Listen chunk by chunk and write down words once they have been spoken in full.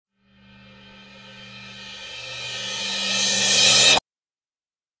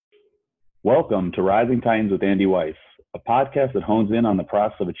Welcome to Rising Titans with Andy Weiss, a podcast that hones in on the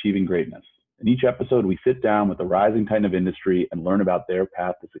process of achieving greatness. In each episode, we sit down with the rising titan of industry and learn about their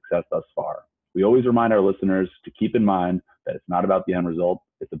path to success thus far. We always remind our listeners to keep in mind that it's not about the end result,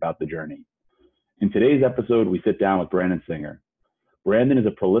 it's about the journey. In today's episode, we sit down with Brandon Singer. Brandon is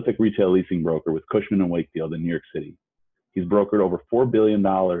a prolific retail leasing broker with Cushman & Wakefield in New York City. He's brokered over $4 billion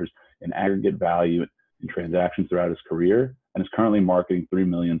in aggregate value in transactions throughout his career and is currently marketing 3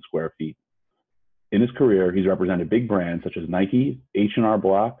 million square feet. In his career, he's represented big brands such as Nike, H&R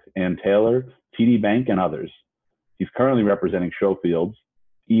Block, Ann Taylor, TD Bank, and others. He's currently representing Schofields,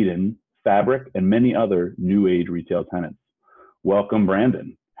 Eden, Fabric, and many other new age retail tenants. Welcome,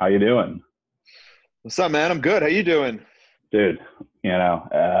 Brandon. How you doing? What's up, man? I'm good. How you doing? Dude,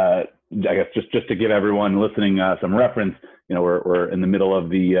 I guess just to give everyone listening some reference, we're in the middle of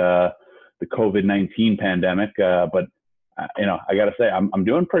the COVID-19 pandemic, but I got to say, I'm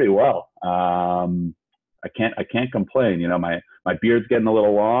doing pretty well. I can't complain. My beard's getting a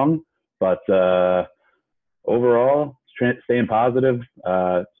little long, but overall, staying positive.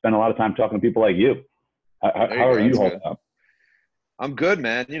 Spend a lot of time talking to people like you. How are you holding up? I'm good,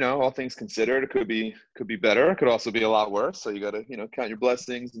 man. All things considered, it could be better. It could also be a lot worse. So you got to, count your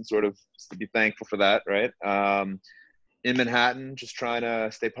blessings and sort of just be thankful for that, right? In Manhattan, just trying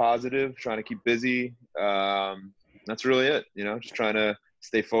to stay positive, trying to keep busy. That's really it, just trying to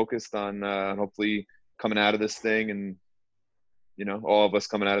stay focused on hopefully coming out of this thing and, all of us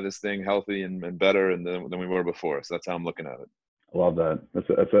coming out of this thing healthy and better than we were before. So that's how I'm looking at it. I love that.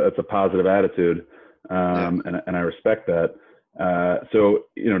 That's a positive attitude. And I respect that. So,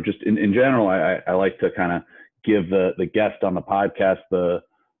 just in general, I like to kind of give the guest on the podcast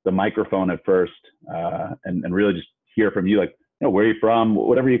the microphone at first and really just hear from you, like, where you're from,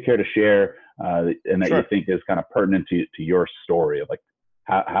 whatever you care to share. And that Sure. you think is kind of pertinent to your story of like,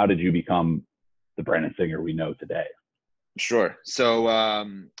 how did you become the Brandon Singer we know today? Sure. So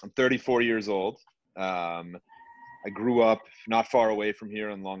I'm 34 years old. I grew up not far away from here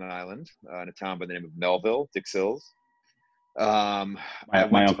on Long Island, in a town by the name of Melville, Dix Hills. My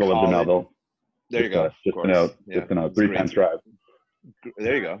uncle lives in Melville. There you go. Just to know, 3 times drive.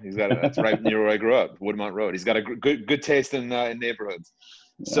 There you go. That's right near where I grew up, Woodmont Road. He's got a good taste in neighborhoods.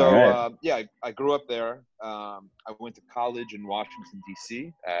 So, right. I grew up there. I went to college in Washington,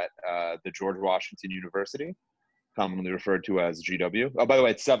 D.C. at the George Washington University, commonly referred to as GW. Oh, by the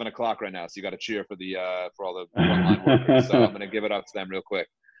way, it's 7:00 right now, so you got to cheer for all the frontline workers. So I'm going to give it up to them real quick.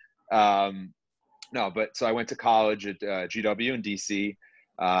 So I went to college at GW in D.C.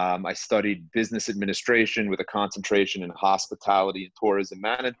 I studied business administration with a concentration in hospitality and tourism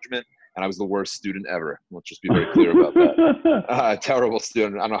management. And I was the worst student ever. Let's just be very clear about that. Terrible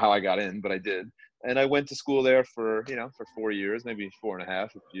student. I don't know how I got in, but I did. And I went to school there for 4 years, maybe 4.5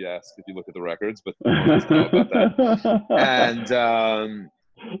 if you look at the records, but no one wants to know about that. And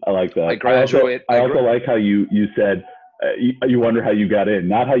I like that. I graduated. I also like how you said you wonder how you got in,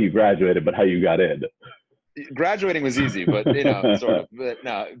 not how you graduated, but how you got in. Graduating was easy, but sort of. But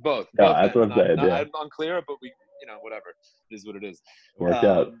no, both. No, that's what I'm saying. I'm unclear, but we, whatever. It is what it is. Worked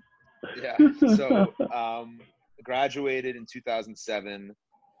out. Yeah. So graduated in 2007,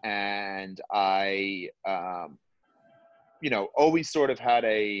 and I, always sort of had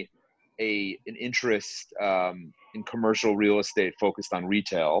an interest in commercial real estate focused on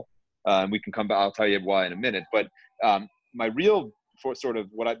retail. We can come back. I'll tell you why in a minute. But my real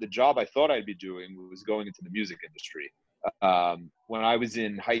the job I thought I'd be doing was going into the music industry. When I was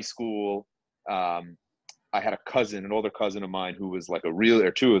in high school, I had an older cousin of mine who was like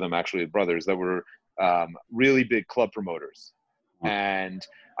or two of them actually, brothers that were really big club promoters. And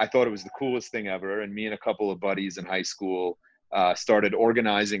I thought it was the coolest thing ever. And me and a couple of buddies in high school started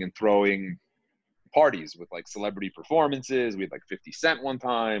organizing and throwing parties with like celebrity performances. We had like 50 Cent one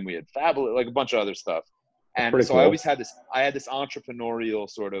time. We had Fabulous, like a bunch of other stuff. And so cool. I always had this entrepreneurial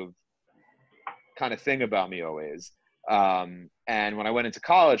sort of kind of thing about me always. And when I went into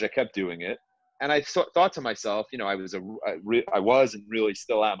college, I kept doing it. And I thought to myself, I was and really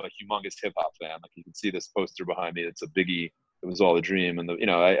still am a humongous hip hop fan. Like you can see this poster behind me. It's a Biggie. It Was All a Dream. And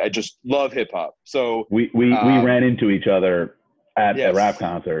I just love hip hop. So we ran into each other at a rap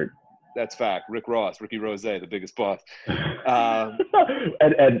concert. That's fact. Ricky Rose, the biggest boss. And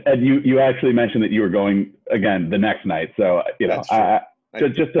you actually mentioned that you were going again the next night. So, I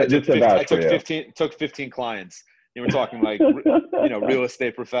took 15 clients. We're talking like, real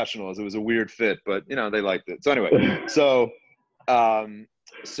estate professionals. It was a weird fit, but they liked it. So anyway,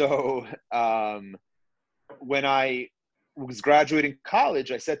 when I was graduating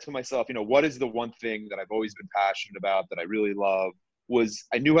college, I said to myself, what is the one thing that I've always been passionate about that I really love?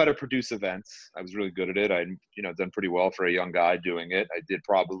 I knew how to produce events. I was really good at it. I, done pretty well for a young guy doing it. I did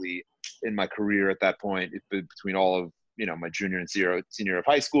probably in my career at that point, between all of, my junior and senior of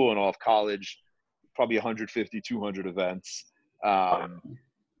high school and all of college, probably 150, 200 events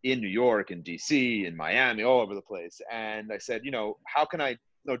in New York, in DC, in Miami, all over the place. And I said, how can I,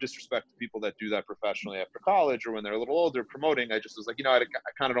 no disrespect to people that do that professionally after college or when they're a little older promoting, I just was like, I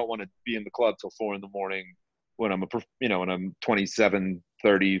kind of don't want to be in the club till 4 a.m. when I'm when I'm 27,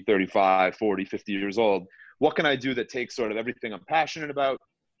 30, 35, 40, 50 years old. What can I do that takes sort of everything I'm passionate about,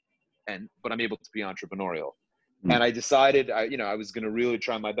 but I'm able to be entrepreneurial? And I decided, I was going to really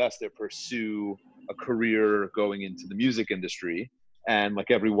try my best to pursue a career going into the music industry. And like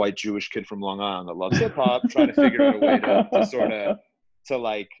every white Jewish kid from Long Island that loves hip hop, trying to figure out a way to sort of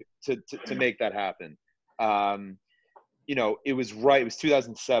to make that happen. It was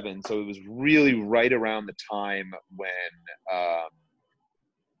 2007, so it was really right around the time when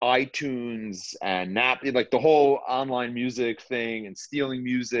iTunes and like the whole online music thing and stealing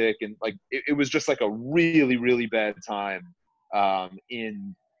music, and like it was just like a really, really bad time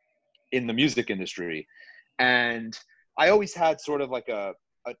in the music industry. And I always had sort of like an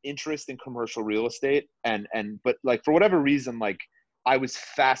interest in commercial real estate, but like for whatever reason, like I was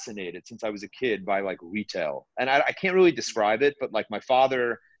fascinated since I was a kid by like retail, and I can't really describe it, but like my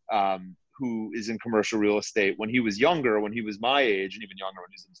father, who is in commercial real estate, when he was younger, when he was my age, and even younger when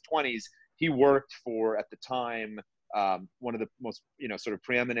he was in his 20s, he worked for, at the time, one of the most, sort of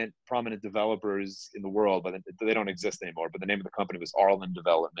prominent developers in the world, but they don't exist anymore. But the name of the company was Arlen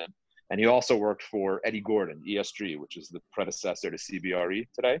Development. And he also worked for Eddie Gordon, ESG, which is the predecessor to CBRE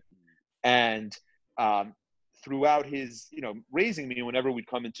today. And throughout his, raising me, whenever we'd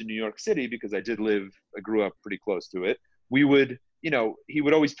come into New York City, because I grew up pretty close to it, we would, he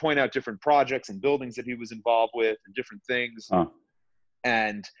would always point out different projects and buildings that he was involved with and different things.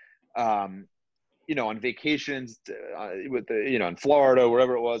 And, on vacations with in Florida,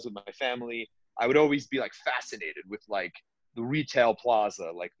 wherever it was with my family, I would always be like fascinated with like the retail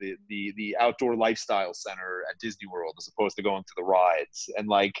plaza, like the outdoor lifestyle center at Disney World, as opposed to going to the rides. And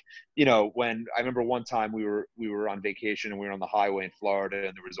like, when I remember one time we were on vacation and we were on the highway in Florida,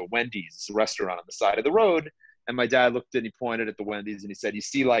 and there was a Wendy's restaurant on the side of the road. And my dad looked and he pointed at the Wendy's and he said, you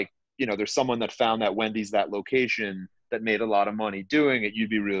see, like, there's someone that found that Wendy's, that location, that made a lot of money doing it. You'd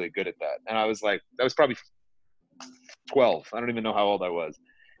be really good at that. And I was like, that was probably 12. I don't even know how old I was.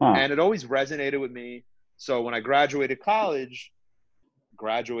 And it always resonated with me. So when I graduated college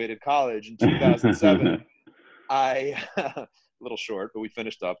in 2007, a little short, but we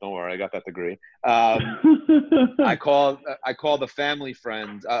finished up. Don't worry, I got that degree. I called a family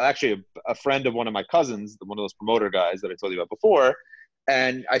friend, actually a friend of one of my cousins, one of those promoter guys that I told you about before.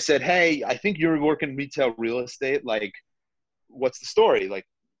 And I said, hey, I think you're working retail real estate. Like, what's the story? Like,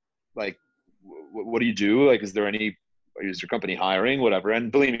 what do you do? Like, is your company hiring, whatever?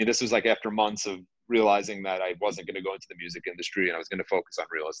 And believe me, this was like after months of realizing that I wasn't going to go into the music industry and I was going to focus on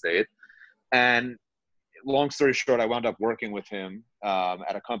real estate. And long story short, I wound up working with him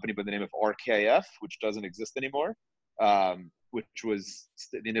at a company by the name of RKF, which doesn't exist anymore, which was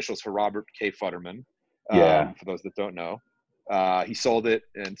the initials for Robert K. Futterman, for those that don't know. He sold it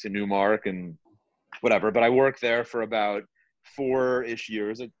into Newmark and whatever, but I worked there for about 4-ish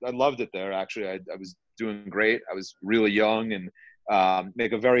years. I loved it there, actually. I was doing great. I was really young, and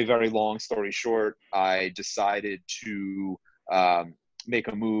make a very, very long story short, I decided to make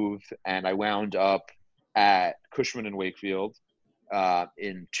a move, and I wound up at Cushman & Wakefield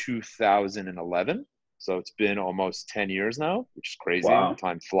in 2011. So it's been almost 10 years now, which is crazy. Wow.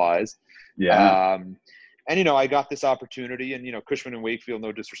 Time flies. Yeah. And, I got this opportunity, and, Cushman & Wakefield,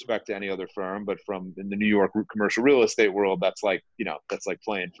 no disrespect to any other firm, but in the New York commercial real estate world, that's like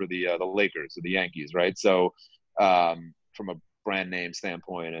playing for the Lakers or the Yankees, right? So from a brand name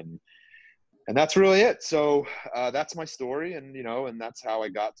standpoint, and that's really it. So that's my story, and, and that's how I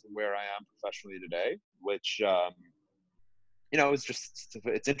got to where I am professionally today, which,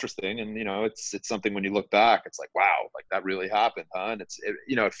 it's interesting. And, it's something when you look back, it's like, wow, like that really happened, huh? And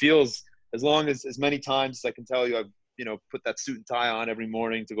it feels, as many times as I can tell you, I've, put that suit and tie on every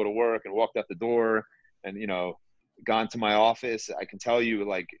morning to go to work and walked out the door and, gone to my office, I can tell you,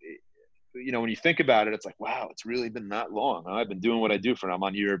 like, when you think about it, it's like, wow, it's really been that long. Huh? I've been doing what I do I'm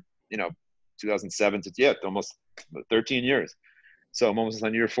on year, 2007 to almost 13 years. So I'm almost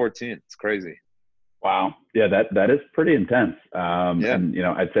on year 14. It's crazy. Wow. Yeah, that is pretty intense. And,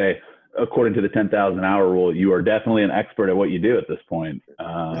 I'd say according to the 10,000 hour rule, you are definitely an expert at what you do at this point.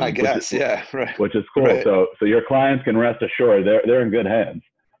 I guess. Right. Which is cool. Right. So your clients can rest assured they're in good hands.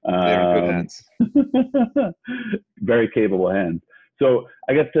 They're in good hands. Very capable hands. So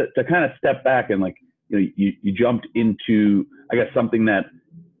I guess to kind of step back and like, you jumped into, I guess, something that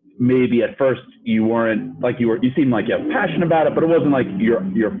maybe at first you weren't like, you seemed like you have passion about it, but it wasn't like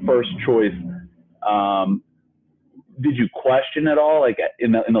your first choice. Did you question at all, like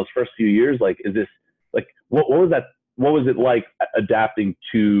in those first few years, like, is this like, what was that? What was it like adapting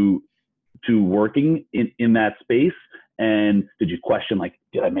to working in that space? And did you question, like,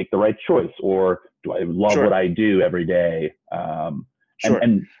 did I make the right choice, or do I love Sure. what I do every day? Sure.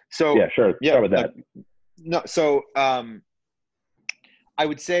 And So yeah, sure. yeah, Start with that. no. So I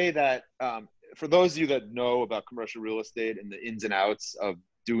would say that for those of you that know about commercial real estate and the ins and outs of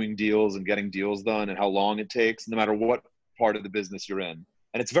doing deals and getting deals done and how long it takes, no matter what part of the business you're in,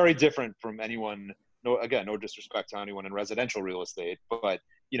 and it's very different from anyone. No, again, no disrespect to anyone in residential real estate, but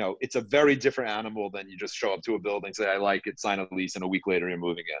it's a very different animal than you just show up to a building, say I like it, sign a lease, and a week later you're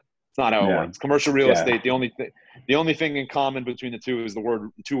moving in. It's not how it works. Commercial real estate, the only thing in common between the two is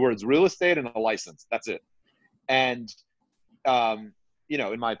the two words real estate and a license. That's it. And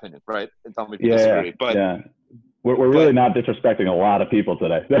in my opinion, right? And tell me if you disagree. But we're really not disrespecting a lot of people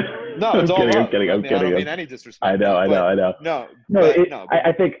today. No, it's all I'm kidding. I don't mean any disrespect. I know.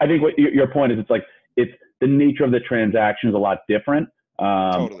 I think what your point is, it's like, it's the nature of the transaction is a lot different.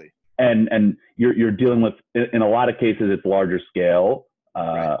 Totally. And you're dealing with, in a lot of cases, it's larger scale.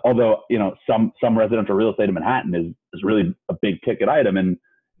 Right. Although, some residential real estate in Manhattan is really a big ticket item, and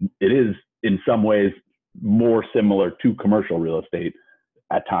it is in some ways more similar to commercial real estate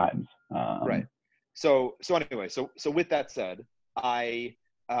at times. Right. So anyway, so with that said, I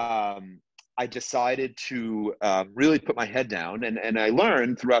decided to really put my head down, and I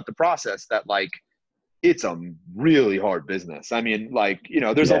learned throughout the process that, like, it's a really hard business. I mean, like,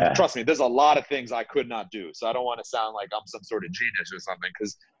 trust me, there's a lot of things I could not do. So I don't want to sound like I'm some sort of genius or something,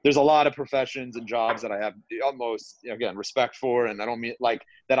 because there's a lot of professions and jobs that I have the utmost, again, respect for. And I don't mean like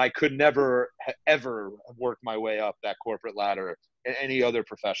that I could never, ever work my way up that corporate ladder in any other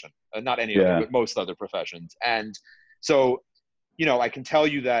profession, not any other, but most other professions. And so, I can tell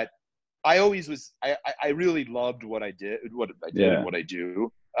you that I always was, I really loved what I did, and what I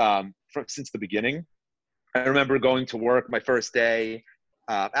do since the beginning. I remember going to work my first day,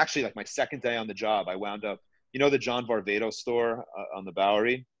 actually like my second day on the job, I wound up, the John Varvatos store on the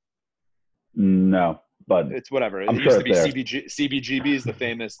Bowery? No, but it's whatever. I'm it sure used to be CBGB is the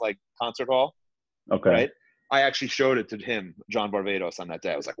famous like concert hall. Okay. Right. I actually showed it to him, John Varvatos, on that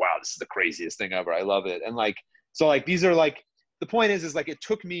day. I was like, wow, this is the craziest thing ever. I love it. And like, so like, these are like, the point is like, it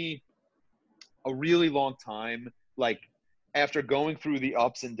took me a really long time, like after going through the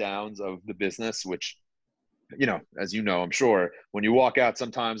ups and downs of the business, which, as I'm sure, when you walk out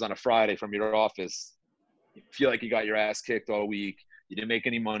sometimes on a Friday from your office, you feel like you got your ass kicked all week. You didn't make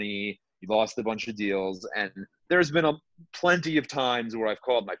any money. You lost a bunch of deals. And there's been plenty of times where I've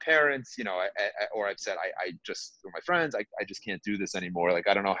called my parents, or I've said, I just, or my friends, I just can't do this anymore. Like,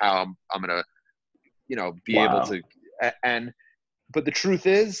 I don't know how I'm going to, be able to. But the truth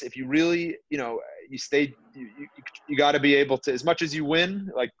is, if you really, you stay, you got to be able to, as much as you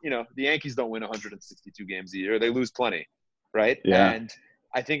win, like, the Yankees don't win 162 games a year. They lose plenty. Right. Yeah. And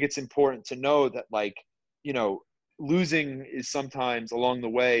I think it's important to know that, like, losing is sometimes along the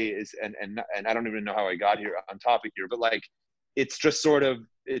way is, and I don't even know how I got here on topic here, but like, it's just sort of,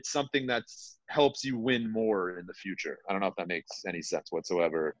 it's something that helps you win more in the future. I don't know if that makes any sense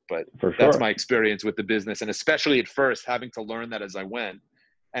whatsoever, but that's my experience with the business. And especially at first, having to learn that as I went,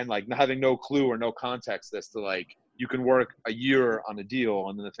 and like having no clue or no context as to, like, you can work a year on a deal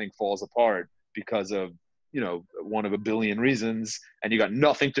and then the thing falls apart because of, one of a billion reasons, and you got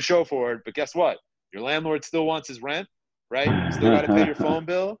nothing to show for it. But guess what? Your landlord still wants his rent, right? You still got to pay your phone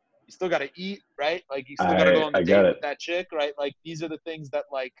bill. You still got to eat, right? Like, you still got to go on the date with that chick, right? Like, these are the things that,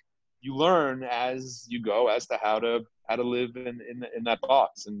 like, you learn as you go as to how to live in that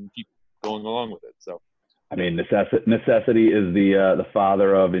box and keep going along with it. So, I mean, necessity is the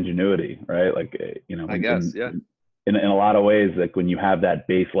father of ingenuity, right? Like, I guess, in a lot of ways, like when you have that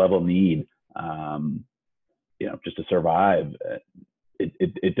base level need, just to survive,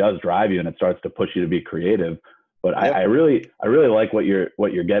 it does drive you, and it starts to push you to be creative. But I really like what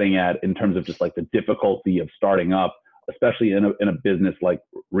you're getting at in terms of just like the difficulty of starting up, especially in a business like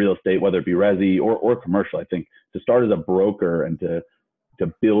real estate, whether it be resi or commercial. I think to start as a broker and to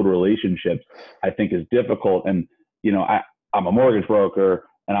build relationships, I think is difficult. And, I'm a mortgage broker,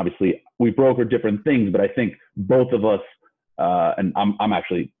 and obviously we broker different things, but I think both of us, and I'm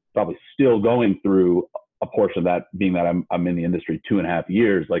actually probably still going through a portion of that, being that I'm in the industry 2.5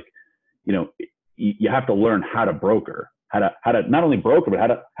 years. Like, you have to learn how to broker, how to not only broker, but how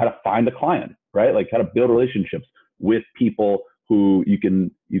to find a client, right? Like how to build relationships with people who you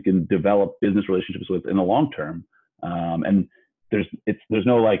can develop business relationships with in the long term. And there's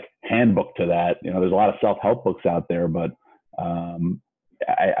no like handbook to that. There's a lot of self-help books out there, but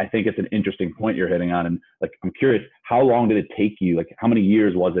I think it's an interesting point you're hitting on. And like, I'm curious, how long did it take you? Like, how many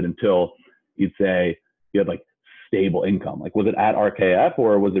years was it until you'd say you had like stable income? Like, was it at RKF,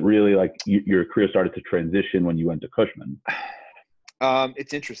 or was it really like your career started to transition when you went to Cushman?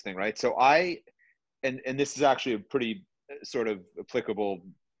 It's interesting, right? So and this is actually a pretty sort of applicable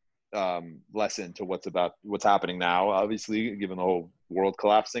lesson to what's happening now, obviously, given the whole world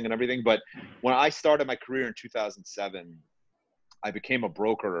collapsing and everything. But when I started my career in 2007, I became a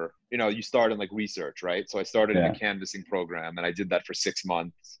broker. You start in like research, right? So I started in a canvassing program, and I did that for 6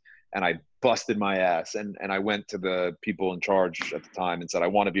 months, and I busted my ass. And I went to the people in charge at the time and said, I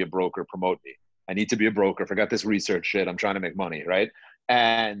want to be a broker, promote me. I need to be a broker. Forgot this research shit. I'm trying to make money, right?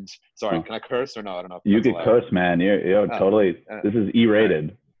 And sorry, can I curse or no? I don't know. If you could curse, man. You're totally. This is E-rated.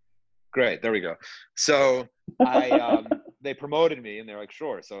 Right. Great. There we go. So they promoted me, and they're like,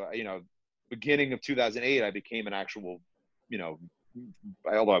 sure. So, beginning of 2008, I became an actual,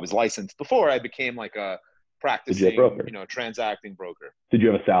 although I was licensed before, I became like a practicing, transacting broker. Did you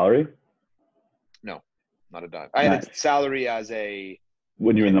have a salary? No, not a dime. I had a salary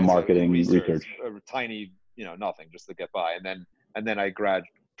when you're in the marketing research. A tiny, nothing, just to get by. And then I got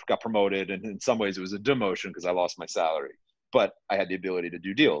promoted, and in some ways it was a demotion because I lost my salary, but I had the ability to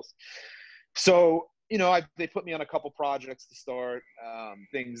do deals. So, they put me on a couple projects to start,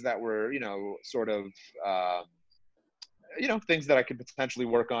 things that were, sort of, things that I could potentially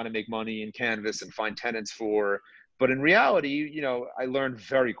work on and make money and canvas and find tenants for. But in reality, I learned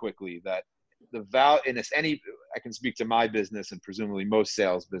very quickly that the value in I can speak to my business and presumably most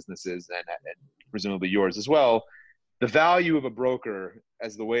sales businesses and presumably yours as well. The value of a broker,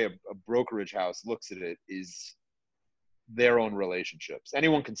 as the way a brokerage house looks at it, is their own relationships.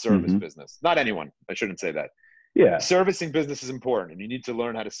 Anyone can service business. Not anyone. I shouldn't say that. Yeah. Servicing business is important, and you need to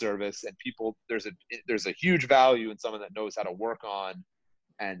learn how to service. And people, there's a huge value in someone that knows how to work on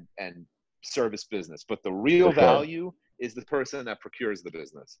and service business. But the real value is the person that procures the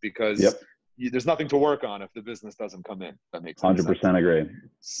business, because there's nothing to work on if the business doesn't come in. That makes 100% agree.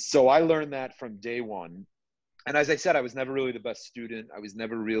 So I learned that from day one. And as I said, I was never really the best student. I was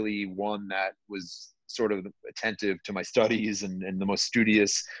never really one that was sort of attentive to my studies and the most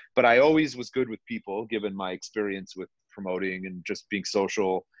studious, but I always was good with people, given my experience with promoting and just being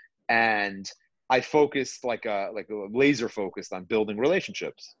social. And I focused like a laser focused on building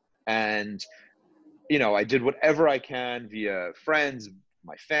relationships. And, I did whatever I can via friends,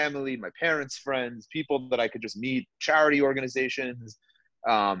 my family, my parents' friends, people that I could just meet, charity organizations,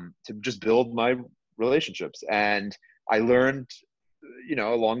 to just build my relationships. And I learned,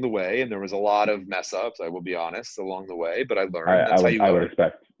 along the way, and there was a lot of mess ups, I will be honest, along the way, but I learned. I would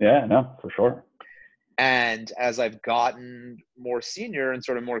expect. Yeah, no, for sure. And as I've gotten more senior and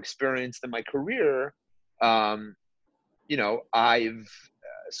sort of more experienced in my career, I've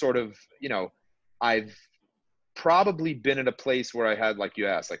sort of, I've probably been at a place where I had, like you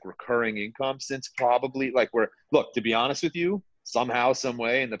asked, like recurring income since probably like look, to be honest with you, somehow, some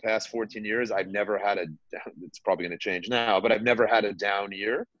way in the past 14 years, I've never had it's probably going to change now, but I've never had a down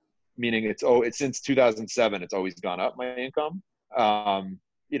year, meaning it's since 2007, it's always gone up, my income.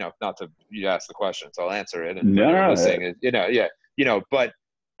 Not to, you ask the question, so I'll answer it. And but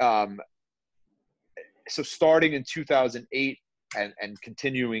so starting in 2008 and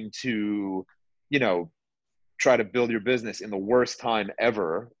continuing to, try to build your business in the worst time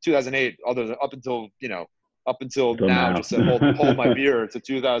ever, 2008, up until now, just to hold my beer to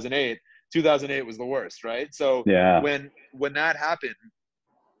 2008. 2008 was the worst, right? So when that happened,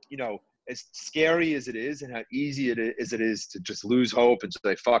 as scary as it is and how easy it is to just lose hope and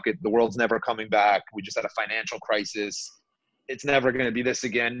say, fuck it, the world's never coming back. We just had a financial crisis. It's never going to be this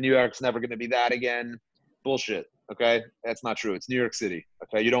again. New York's never going to be that again. Bullshit. Okay. That's not true. It's New York City.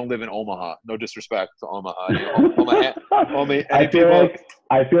 Okay. You don't live in Omaha. No disrespect to Omaha. I feel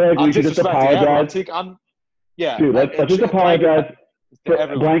like we should just apologize. Dude, let's just apologize.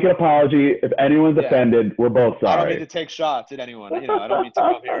 Blanket apology. If anyone's offended, we're both sorry. I don't mean to take shots at anyone. I don't mean to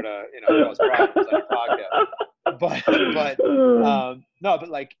come here to, cause problems on your podcast. But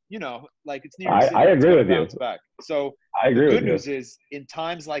like it's New York City. I agree with you. Back. So I agree with you. The good news is, in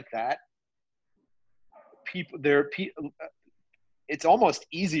times like that, it's almost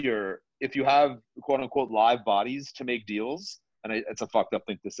easier if you have quote unquote live bodies to make deals. And it's a fucked up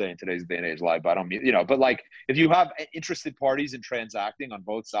thing to say in today's day and age, live, but I don't mean, but like if you have interested parties in transacting on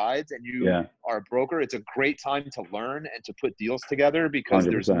both sides and you are a broker, it's a great time to learn and to put deals together because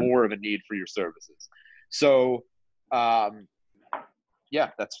 100%. There's more of a need for your services. So yeah,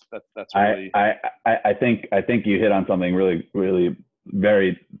 that's I, really I, I think you hit on something really, really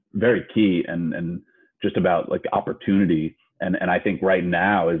very, very key and just about like opportunity. And I think right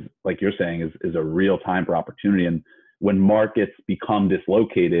now is, like you're saying, is a real time for opportunity. And when markets become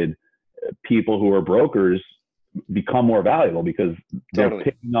dislocated, people who are brokers become more valuable because they're totally.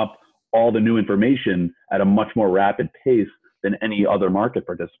 picking up all the new information at a much more rapid pace than any other market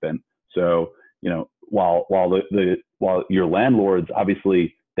participant. So, while your landlords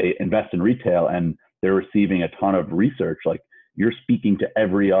obviously they invest in retail and they're receiving a ton of research, like you're speaking to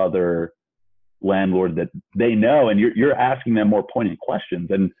every other landlord that they know, and you're asking them more poignant questions,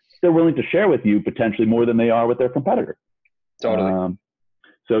 and they're willing to share with you potentially more than they are with their competitor. Totally.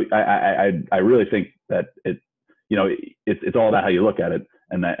 So I really think that it's all about how you look at it,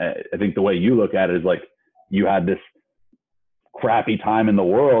 and I think the way you look at it is like you had this crappy time in the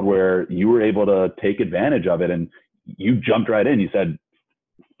world where you were able to take advantage of it, and you jumped right in. You said,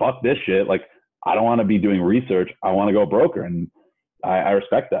 "Fuck this shit! Like I don't want to be doing research. I want to go broker," and I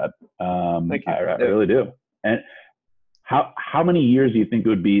respect that. Thank you. I really do. And how many years do you think it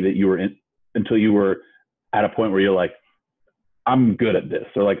would be that you were in until you were at a point where you're like, I'm good at this,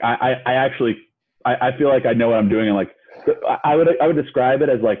 or like I actually I feel like I know what I'm doing, and like I would describe it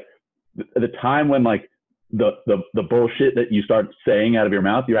as like the time when like the bullshit that you start saying out of your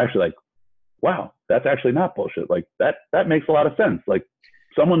mouth, you're actually like, wow, that's actually not bullshit. Like that makes a lot of sense. Like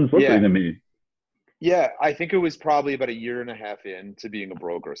someone's listening Yeah. to me. Yeah, I think it was probably about a year and a half into being a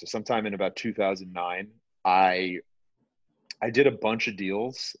broker. So sometime in about 2009, I I did a bunch of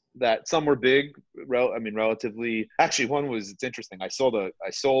deals that some were big, relatively. Actually, one was, it's interesting. I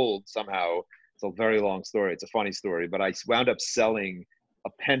sold somehow. It's a very long story. It's a funny story, but I wound up selling a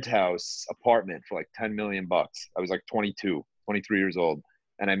penthouse apartment for like 10 million bucks. I was like 22, 23 years old,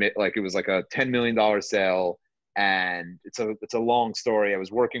 and I made like, it was like a $10 million sale. And it's a long story. I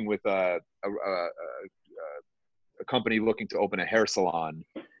was working with a company looking to open a hair salon,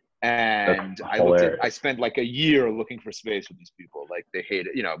 That's and hilarious. I spent like a year looking for space with these people. Like they hate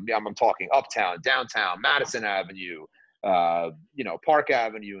it. I'm talking uptown, downtown, Madison Avenue, Park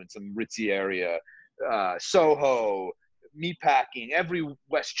Avenue in some ritzy area, Soho, meatpacking, every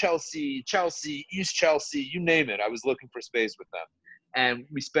West Chelsea, East Chelsea, you name it. I was looking for space with them. And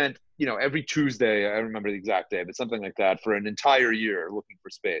we spent, every Tuesday, I don't remember the exact day, but something like that, for an entire year looking for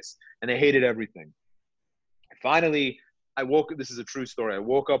space. And they hated everything. Finally, this is a true story. I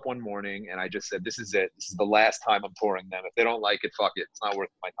woke up one morning and I just said, this is it. This is the last time I'm touring them. If they don't like it, fuck it. It's not worth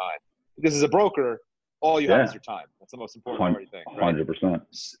my time. Because as a broker, all you have is Yeah, your time. That's the most important part, thing, right?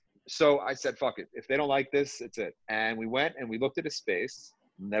 100%. So I said, fuck it. If they don't like this, it's it. And we went and we looked at a space.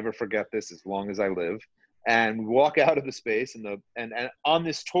 Never forget this as long as I live. And we walk out of the space, and on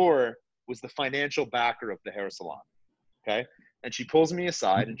this tour was the financial backer of the hair salon. Okay. And she pulls me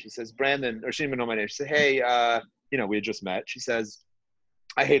aside and she says, Brandon, or she didn't even know my name. She said, hey, we had just met. She says,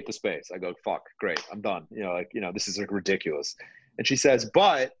 I hate the space. I go, fuck, great. I'm done. This is like ridiculous. And she says,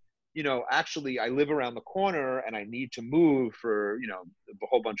 but, actually I live around the corner and I need to move for, a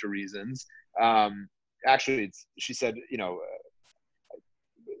whole bunch of reasons. Actually, she said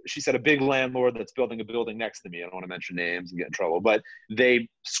a big landlord that's building a building next to me. I don't want to mention names and get in trouble, but they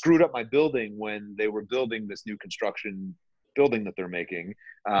screwed up my building when they were building this new construction building that they're making.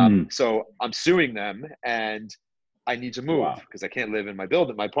 So I'm suing them and I need to move Wow. because I can't live in my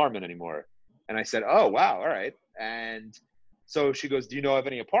apartment anymore. And I said, oh, wow. All right. And so she goes, do you know if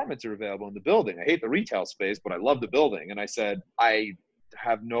any apartments are available in the building? I hate the retail space, but I love the building. And I said, I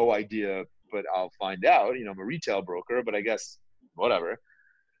have no idea, but I'll find out. I'm a retail broker, but I guess whatever.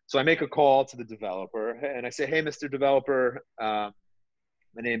 So I make a call to the developer and I say, hey, Mr. Developer, my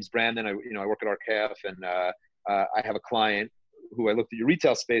name's Brandon. I work at RCAF, and I have a client who I looked at your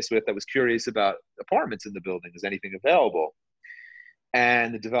retail space with that was curious about apartments in the building. Is anything available?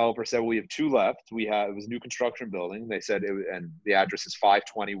 And the developer said, well, we have two left. It was a new construction building. They said, and the address is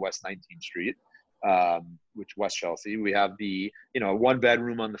 520 West 19th Street, which West Chelsea. We have the, one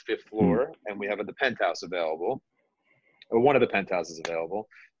bedroom on the 5th floor, and we have the penthouse available, or one of the penthouses available.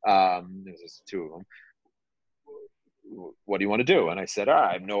 There's just two of them. What do you want to do? And I said,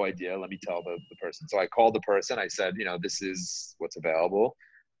 I have no idea. Let me tell the person. So I called the person. I said, this is what's available.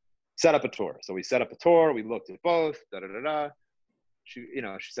 Set up a tour. So we set up a tour. We looked at both. She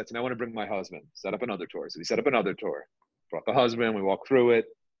said to me, I want to bring my husband. Set up another tour. So we set up another tour. Brought the husband. We walked through it.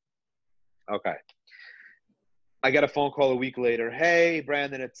 Okay. I got a phone call a week later. Hey,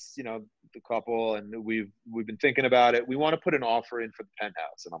 Brandon, it's, the couple, and we've been thinking about it. We want to put an offer in for the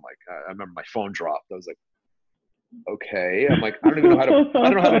penthouse. And I'm like, I remember my phone dropped. I was like, okay. I'm like, I don't even know how to, I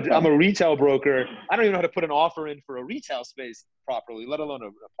don't know how to, I'm a retail broker. I don't even know how to put an offer in for a retail space properly, let alone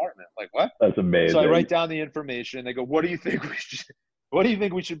an apartment. Like, what? That's So I amazing. write down the information. They go, what do you think we should, what do you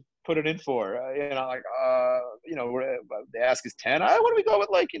think we should put it in for? And I'm like, they ask us 10. Why don't we go with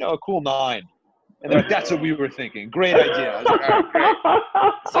like, a cool 9? And they're like, that's what we were thinking. Great idea. I was like, all right, great.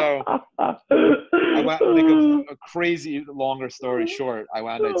 So I went, make a crazy longer story short. I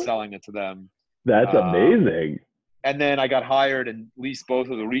wound up selling it to them. That's amazing. And then I got hired and leased both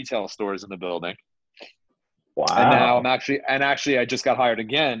of the retail stores in the building. Wow. And now actually I just got hired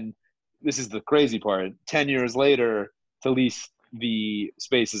again. This is the crazy part. 10 years later to lease the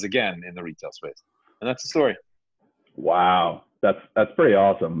spaces again in the retail space. And that's the story. Wow. That's pretty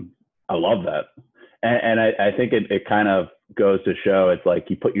awesome. I love that. And I think it kind of goes to show it's like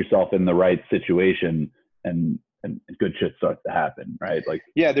you put yourself in the right situation and good shit starts to happen, right? Like,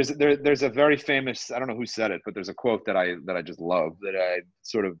 yeah, there's a very famous, I don't know who said it, but there's a quote that I just love, that I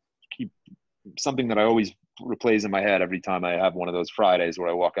sort of keep, something that I always replays in my head every time I have one of those Fridays where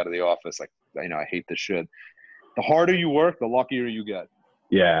I walk out of the office. Like, I hate this shit. The harder you work, the luckier you get.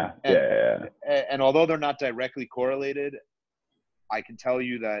 Yeah. And although they're not directly correlated, I can tell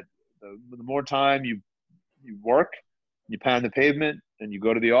you that the more time you work, you pound the pavement, and you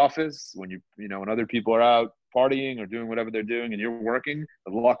go to the office when when other people are out partying or doing whatever they're doing, and you're working,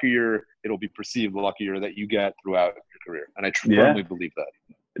 the luckier it'll be perceived, the luckier that you get throughout your career. And I firmly believe that.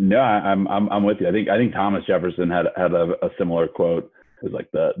 No, I'm with you. I think Thomas Jefferson had a similar quote. It was like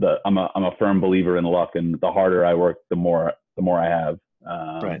I'm a firm believer in luck, and the harder I work, the more I have.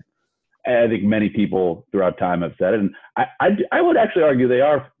 Right. I think many people throughout time have said it, and I would actually argue they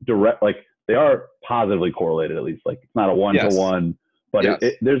are direct, like they are positively correlated, at least. Like it's not a 1-to-1, but yes.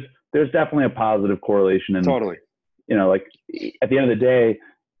 There's definitely a positive correlation. And totally, like at the end of the day,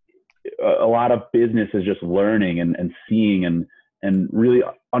 a lot of business is just learning and seeing and really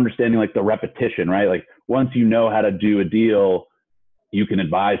understanding like the repetition, right? Like once you know how to do a deal, you can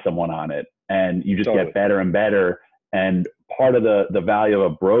advise someone on it, and you just get better and better. And part of the value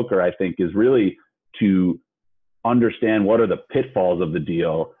of a broker, I think, is really to understand what are the pitfalls of the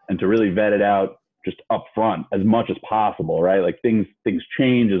deal and to really vet it out just up front as much as possible, right? Like things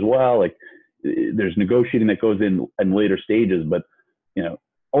change as well. Like there's negotiating that goes in later stages, but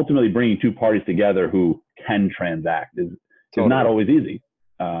ultimately bringing two parties together who can transact is not always easy.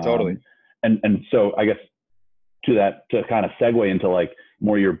 And so I guess to kind of segue into like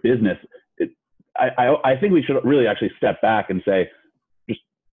more your business, I think we should really actually step back and say, just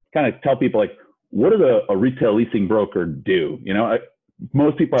kind of tell people like, what does a retail leasing broker do?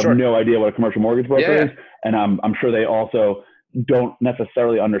 Most people have no idea what a commercial mortgage broker is, and I'm sure they also don't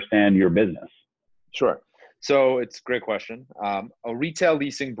necessarily understand your business. Sure. So it's a great question. A retail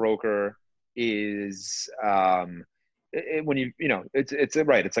leasing broker is when it's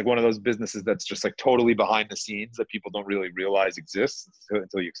right. It's like one of those businesses that's just like totally behind the scenes that people don't really realize exists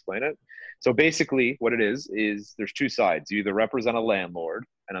until you explain it. So basically what it is there's two sides. You either represent a landlord,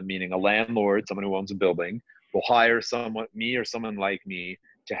 and I'm meaning a landlord, someone who owns a building, will hire me or someone like me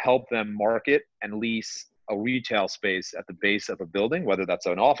to help them market and lease a retail space at the base of a building, whether that's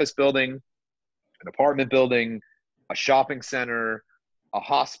an office building, an apartment building, a shopping center, a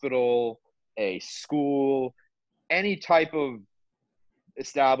hospital, a school, any type of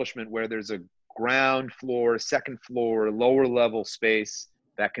establishment where there's a ground floor, second floor, lower level space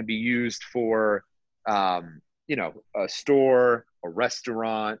that can be used for, a store, a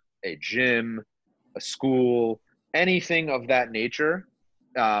restaurant, a gym, a school, anything of that nature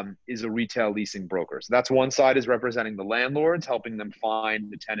is a retail leasing broker. So that's one side, is representing the landlords, helping them find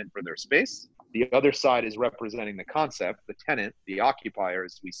the tenant for their space. The other side is representing the concept, the tenant, the occupier,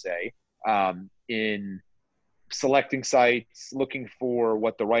 as we say, in selecting sites, looking for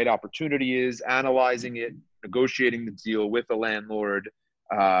what the right opportunity is, analyzing it, negotiating the deal with the landlord,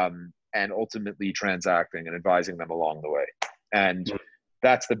 and ultimately transacting and advising them along the way. And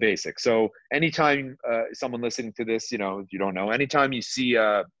that's the basic. So anytime someone listening to this, if you don't know, anytime you see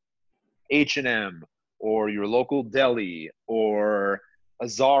a H&M or your local deli or a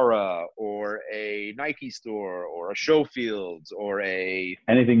Zara or a Nike store or a Showfields or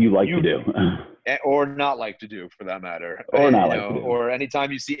anything you like to do or not like to do, for that matter, or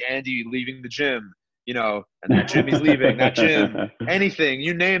anytime you see Andy leaving the gym, and that gym he's leaving, that gym, anything,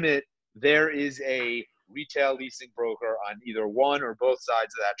 you name it, there is a retail leasing broker on either one or both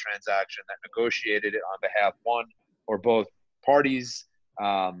sides of that transaction that negotiated it on behalf of one or both parties.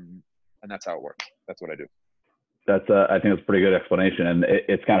 And that's how it works. That's what I do. I think it's a pretty good explanation. And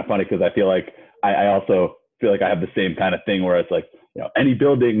it's kind of funny because I feel like I also feel like I have the same kind of thing where it's like, any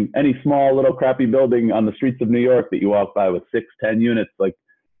building, any small little crappy building on the streets of New York that you walk by with 6-10 units, like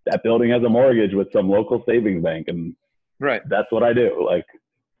that building has a mortgage with some local savings bank, and Right. that's what I do. Like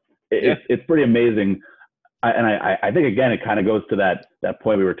it's pretty amazing. I think again, it kind of goes to that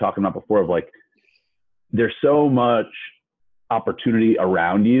point we were talking about before of like, there's so much opportunity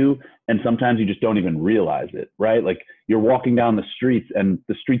around you, and sometimes you just don't even realize it, right? Like you're walking down the streets, and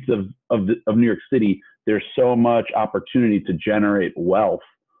the streets of New York City, there's so much opportunity to generate wealth.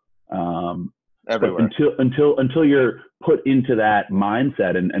 Everywhere. Until you're put into that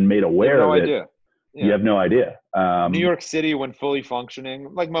mindset and made aware of it, you have no idea. New York City, when fully functioning,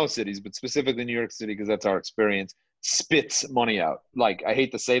 like most cities, but specifically New York City, because that's our experience, spits money out. Like, I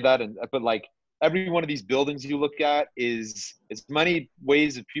hate to say that, but like every one of these buildings you look at is as many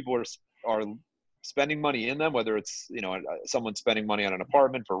ways that people are spending money in them, whether it's, someone spending money on an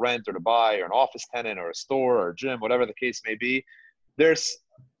apartment for rent or to buy, or an office tenant or a store or a gym, whatever the case may be. There's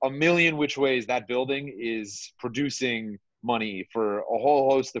a million which ways that building is producing money for a whole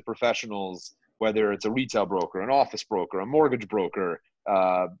host of professionals, whether it's a retail broker, an office broker, a mortgage broker,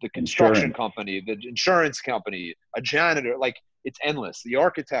 the construction company, the insurance company, a janitor. Like, it's endless. The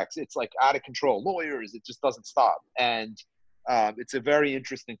architects, it's like out of control. Lawyers, it just doesn't stop. And it's a very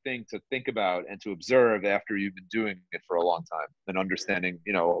interesting thing to think about and to observe after you've been doing it for a long time and understanding,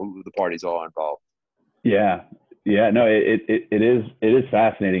 who the parties are involved. Yeah. No, it is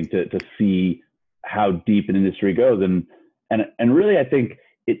fascinating to see how deep an industry goes. And really, I think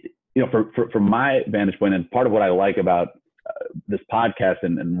from my vantage point, and part of what I like about this podcast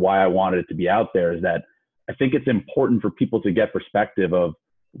and why I wanted it to be out there is that I think it's important for people to get perspective of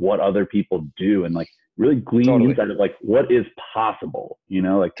what other people do and like really glean insight of like what is possible,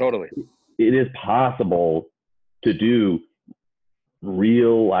 Totally. It is possible to do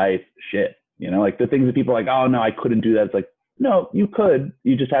real life shit, like the things that people are like, oh no, I couldn't do that. It's like, no, you could.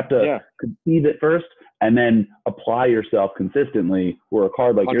 You just have to conceive it first and then apply yourself consistently, work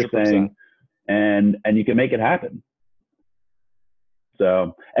hard, like 100%. You're saying, and you can make it happen.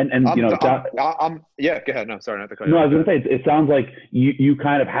 So, go ahead. No, sorry, not to cut you off. No, I was going to say, it sounds like you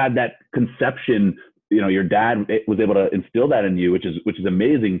kind of had that conception, your dad was able to instill that in you, which is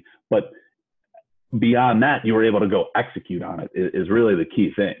amazing. But beyond that, you were able to go execute on it is really the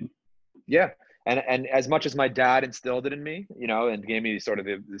key thing. Yeah. And as much as my dad instilled it in me, and gave me sort of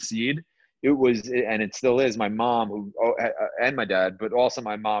the seed, it was, and it still is, my mom and my dad, but also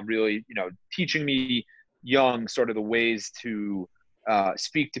my mom really, teaching me young sort of the ways to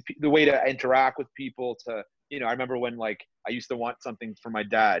speak to the way to interact with people. To, I remember when like I used to want something from my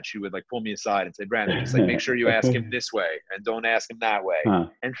dad, she would like pull me aside and say, Brandon, just like make sure you ask him this way and don't ask him that way.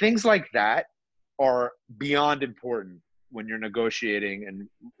 And things like that are beyond important when you're negotiating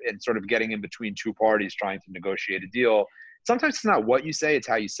and sort of getting in between two parties trying to negotiate a deal. Sometimes it's not what you say, it's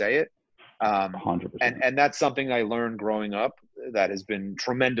how you say it. 100%. And that's something I learned growing up that has been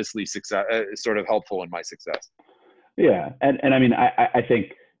tremendously sort of helpful in my success. Yeah. And I mean, I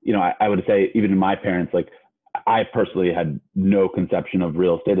think, I would say even my parents, like I personally had no conception of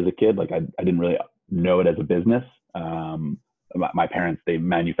real estate as a kid. Like I didn't really know it as a business. My parents, they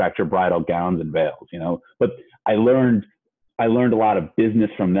manufacture bridal gowns and veils, but I learned a lot of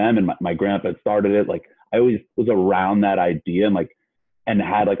business from them, and my grandpa had started it. Like I always was around that idea and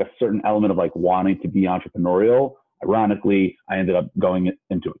had like a certain element of like wanting to be entrepreneurial. Ironically, I ended up going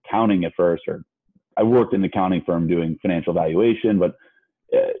into accounting at first, or I worked in an accounting firm doing financial valuation, but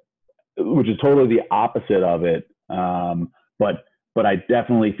which is totally the opposite of it. But I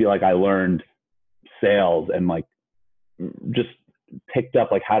definitely feel like I learned sales and like just picked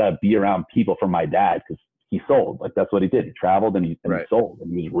up like how to be around people from my dad, because he sold. Like that's what he did. He traveled and he sold,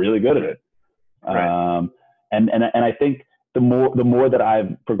 and he was really good at it. Right. And I think the more that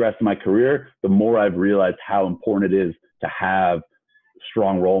I've progressed in my career, the more I've realized how important it is to have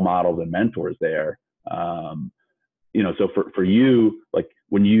strong role models and mentors there. So for you, like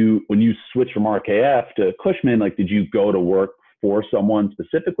when you switched from RKF to Cushman, like did you go to work for someone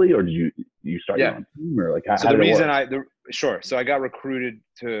specifically, or did you start your own team, or like how so did the it reason work? Sure. So I got recruited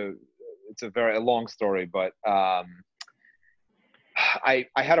to, it's a very long story, but I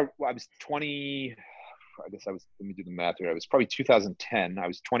was 20, I guess let me do the math here. I was probably 2010. I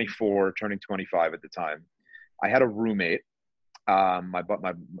was 24, turning 25 at the time. I had a roommate, my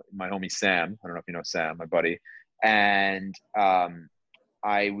homie Sam. I don't know if you know Sam, my buddy. And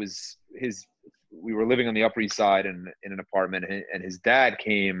we were living on the Upper East Side in an apartment, and his dad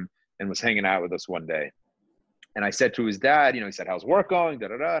came and was hanging out with us one day. And I said to his dad, he said, how's work going? Da,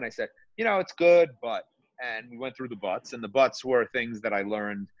 da, da. And I said, it's good, and we went through the buts, and the buts were things that I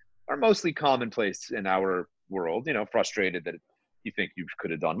learned are mostly commonplace in our world, frustrated that you think you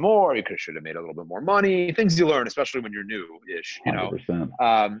could have done more, you should have made a little bit more money, things you learn, especially when you're new-ish,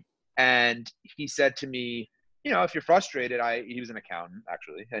 100%. And he said to me, if you're frustrated, he was an accountant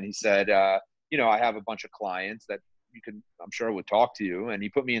actually. And he said, I have a bunch of clients that I'm sure would talk to you. And he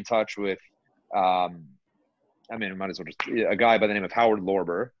put me in touch with, I might as well just, a guy by the name of Howard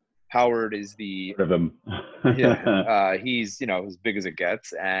Lorber. Howard is Heard of him. he's, as big as it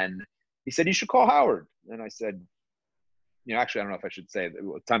gets. And he said, you should call Howard. And I said, actually, I don't know if I should say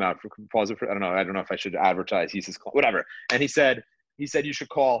time out for pause. I don't know if I should advertise. He's his call, whatever. And he said, you should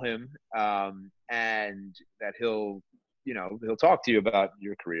call him, and that he'll talk to you about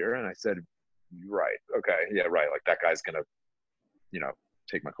your career. And I said, right. Okay. Yeah, right. Like that guy's going to,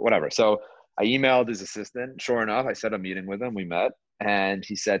 take my call, whatever. So I emailed his assistant. Sure enough, I set a meeting with him. We met, and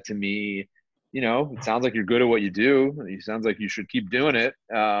he said to me, it sounds like you're good at what you do. It sounds like you should keep doing it.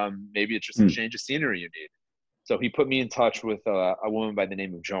 Maybe it's just a change of scenery you need. So he put me in touch with a woman by the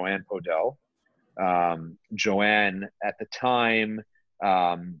name of Joanne Podell. Joanne at the time,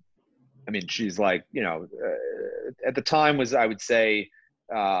 she's like, at the time was, I would say,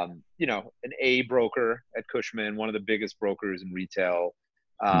 an A broker at Cushman, one of the biggest brokers in retail.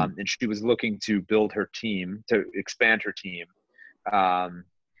 And she was looking to build her team, to expand her team.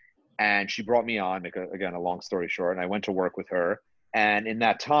 And she brought me on, again, a long story short, and I went to work with her. And in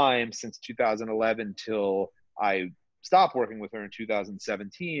that time, since 2011 till I stopped working with her in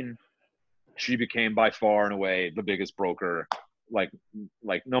 2017, she became by far and away the biggest broker, like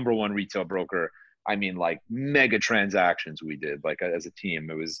number one retail broker. I mean, like mega transactions we did, like as a team.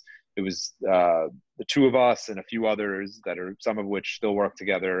 It was the two of us and a few others that are, some of which still work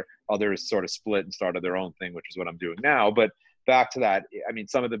together. Others sort of split and started their own thing, which is what I'm doing now. But back to that,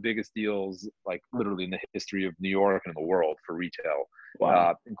 some of the biggest deals, like literally in the history of New York and the world for retail,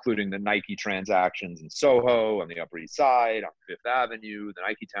 including the Nike transactions in Soho on the Upper East Side, on Fifth Avenue, the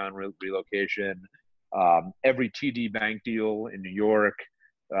Nike Town relocation, every TD Bank deal in New York.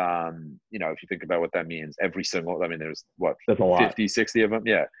 If you think about what that means, every single, there's what, that's a lot. 50, 60 of them.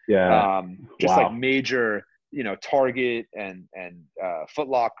 Yeah. Like major, Target and Foot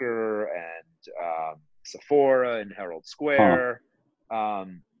Locker and Sephora and Herald Square.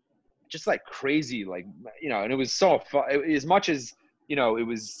 Just like crazy, and it was so fun. As much as, it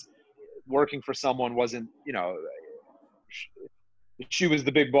was working for someone wasn't, she was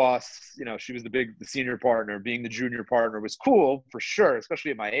the big boss, she was the senior partner. Being the junior partner was cool for sure,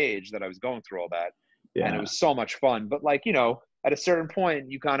 especially at my age that I was going through all that. Yeah. And it was so much fun. But at a certain point,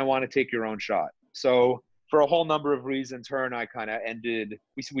 you kind of want to take your own shot. So for a whole number of reasons, her and I kind of ended,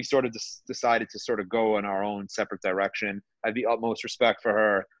 we sort of decided to sort of go in our own separate direction. I have the utmost respect for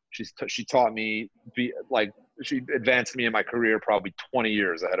her. She taught me, she advanced me in my career probably 20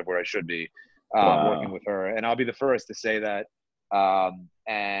 years ahead of where I should be working with her. And I'll be the first to say that.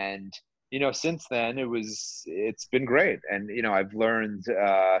 And since then it's been great. And, I've learned,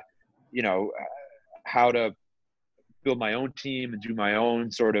 how to build my own team and do my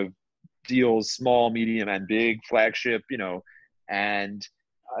own sort of deals, small, medium, and big, flagship, and,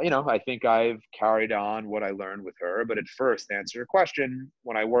 I think I've carried on what I learned with her. But at first, to answer your question,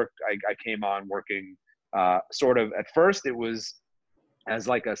 when I worked, I came on working sort of, at first it was as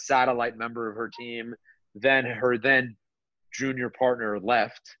like a satellite member of her team. Then her junior partner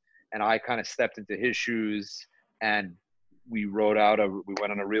left, and I kind of stepped into his shoes, and we went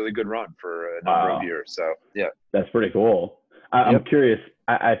on a really good run for a number of years. So yeah, that's pretty cool. I'm curious.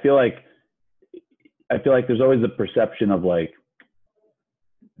 I feel like there's always a perception of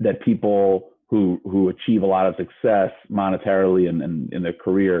that people who achieve a lot of success monetarily and in their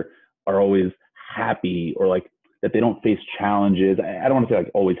career are always happy, or that they don't face challenges. I don't want to say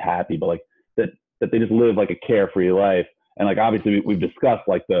always happy, but that they just live a carefree life. And obviously we've discussed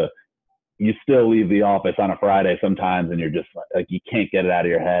you still leave the office on a Friday sometimes, and you're just you can't get it out of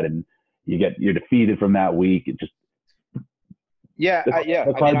your head, and you're defeated from that week. It just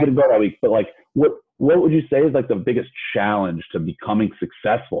the cards didn't go that week. But what would you say is the biggest challenge to becoming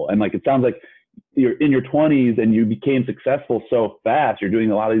successful? And it sounds like you're in your 20s and you became successful so fast. You're doing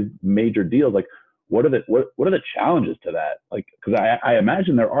a lot of these major deals. What are the challenges to that? Because I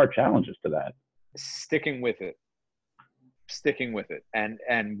imagine there are challenges to that. Sticking with it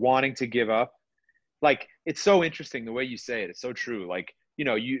and wanting to give up. It's so interesting the way you say it. It's so true.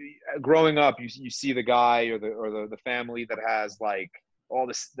 You growing up, you see the guy or the family that has all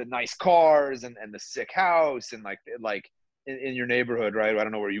the nice cars and the sick house and in your neighborhood, right? I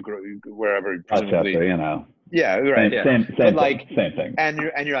don't know where you grew, wherever, presumably. Yeah, right. Same thing. And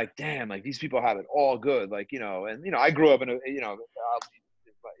you're like, damn, these people have it all good. I grew up in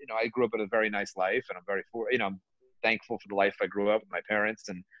I grew up in a very nice life, and I'm very thankful for the life I grew up with, my parents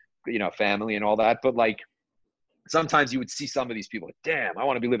and, you know, family and all that. But like, sometimes you would see some of these people like, damn, I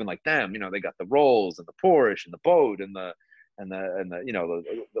want to be living like them. You know, they got the Rolls and the Porsche and the boat and the you know,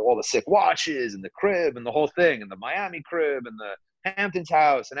 all the sick watches and the crib and the whole thing and the Miami crib and the Hamptons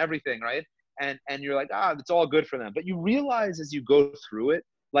house and everything, right? And you're like, it's all good for them. But you realize as you go through it,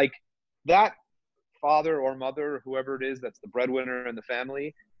 like that father or mother, whoever it is, that's the breadwinner in the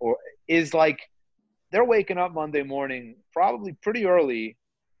family, or is like, they're waking up Monday morning, probably pretty early,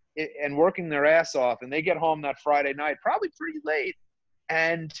 and working their ass off, and they get home that Friday night, probably pretty late.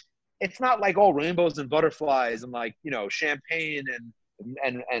 And it's not like all rainbows and butterflies and like, you know, champagne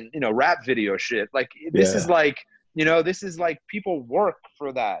and you know, rap video shit. Like this is like, you know, this is like people work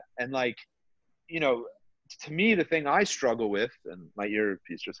for that. And like, you know, to me, the thing I struggle with, and my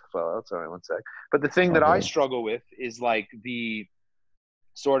earpiece just fell out, sorry, one sec. But the thing that I struggle with is like the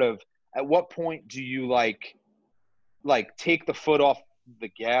sort of, at what point do you like take the foot off the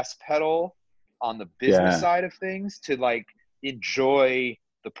gas pedal on the business side of things to like enjoy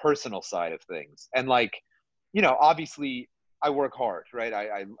the personal side of things? And like, you know, obviously I work hard, right?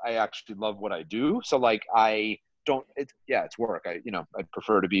 I actually love what I do. So like, it's work. I'd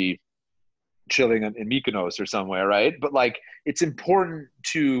prefer to be chilling in Mykonos or somewhere, right? But like, it's important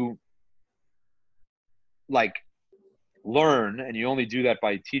to like learn, and you only do that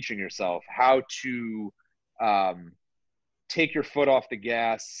by teaching yourself how to take your foot off the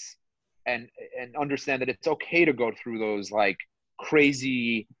gas and understand that it's okay to go through those like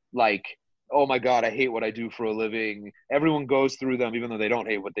crazy, like, oh my God, I hate what I do for a living. Everyone goes through them, even though they don't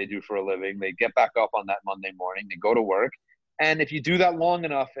hate what they do for a living. They get back up on that Monday morning, they go to work. And if you do that long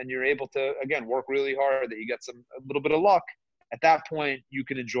enough and you're able to, again, work really hard, that you get a little bit of luck, at that point, you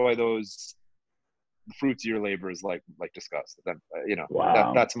can enjoy those fruits of your labors, like discussed. Then, you know,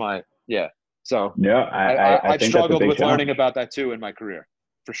 that's my, So yeah, I've struggled with learning about that too in my career,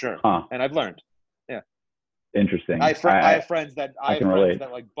 for sure. And I've learned. Yeah. Interesting. I have friends that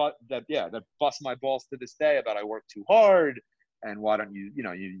like, that bust my balls to this day about I work too hard. And why don't you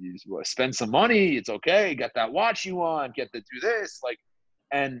spend some money? It's okay. Get that watch you want, get to do this. Like,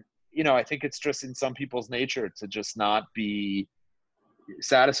 and, you know, I think it's just in some people's nature to just not be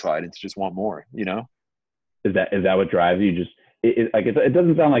satisfied and to just want more, you know? Is that what drives you? Just, it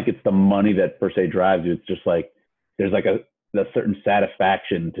doesn't sound like it's the money that per se drives you. It's just like, there's like a certain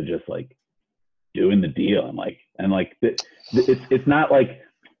satisfaction to just like doing the deal. And it's not like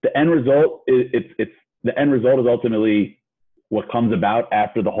the end result. The end result is ultimately what comes about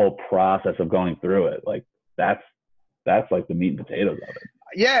after the whole process of going through it. Like that's like the meat and potatoes of it.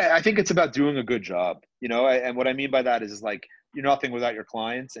 Yeah. I think it's about doing a good job, you know? And what I mean by that is like, you're nothing without your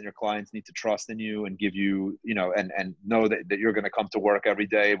clients, and your clients need to trust in you and give you, you know, and know that you're going to come to work every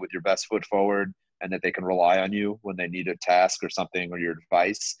day with your best foot forward, and that they can rely on you when they need a task or something, or your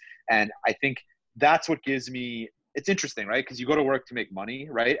advice. And I think that's what gives me, it's interesting, right? Because you go to work to make money,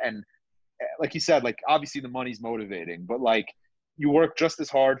 right? And like you said, like obviously the money's motivating, but like you work just as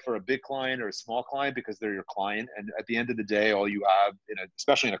hard for a big client or a small client because they're your client. And at the end of the day, all you have,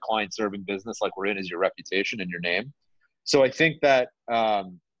 especially in a client serving business like we're in, is your reputation and your name. So I think that, sorry,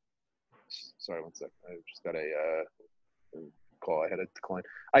 one sec. I just got a call. I had a decline.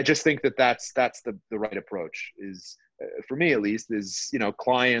 I just think that that's the right approach is, for me at least, is, you know,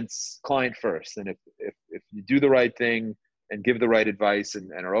 client first. And if you do the right thing and give the right advice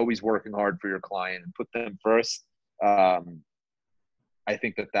and are always working hard for your client and put them first, I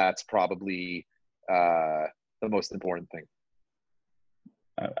think that that's probably the most important thing.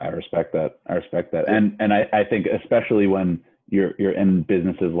 I respect that. And I think especially when you're in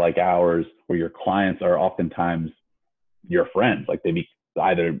businesses like ours, where your clients are oftentimes your friends, like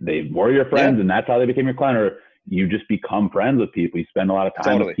either they were your friends and that's how they became your client, or you just become friends with people. You spend a lot of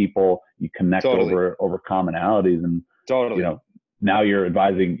time with people, you connect over commonalities, and you know, now you're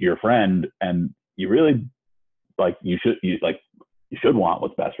advising your friend, and you really you should want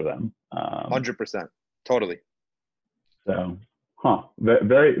what's best for them. 100%. Totally. So,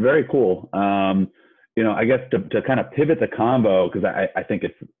 very, very cool. You know, I guess to kind of pivot the combo, because I think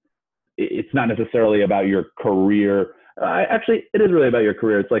it's not necessarily about your career. Actually, it is really about your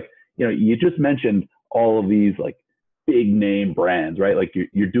career. It's like, you know, you just mentioned all of these like big name brands, right? Like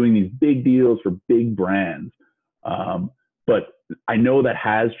you're doing these big deals for big brands. But I know that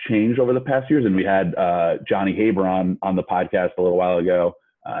has changed over the past years. And we had Johnny Haber on the podcast a little while ago.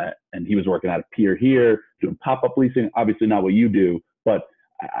 And he was working at a pier here, doing pop-up leasing, obviously not what you do, but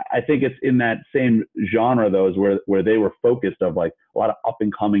I think it's in that same genre, those where they were focused of like a lot of up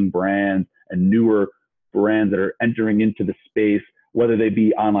and coming brands and newer brands that are entering into the space. whether they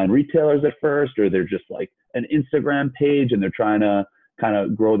be online retailers at first, or they're just like an Instagram page and they're trying to kind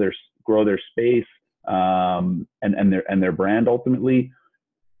of grow their space, and their brand ultimately.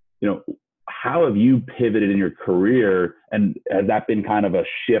 You know, how have you pivoted in your career, and has that been kind of a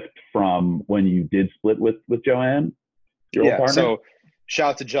shift from when you did split with Joanne, your old partner? So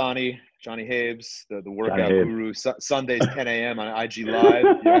shout out to Johnny Habes, the workout guru. Sundays 10 a.m. on IG Live.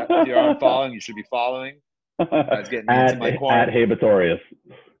 If you aren't following, you should be following. Guy's getting me into my corner. At Habertorius.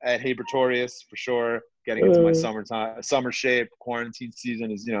 At Habertorius, for sure. Getting into my summer shape. Quarantine season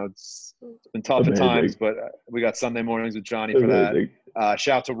is, it's been tough at times, but we got Sunday mornings with Johnny for that.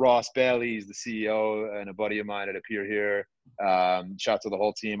 Shout out to Ross Bailey, he's the CEO and a buddy of mine at Appear Here. Shout out to the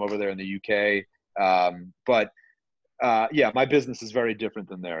whole team over there in the UK. My business is very different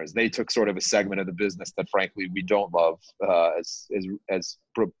than theirs. They took sort of a segment of the business that frankly we don't love, and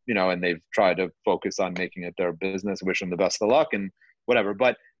they've tried to focus on making it their business. Wish them the best of luck and whatever.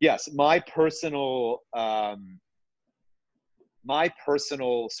 But yes, my personal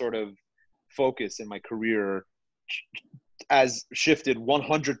sort of focus in my career has shifted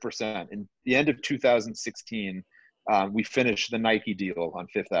 100%. In the end of 2016, we finished the Nike deal on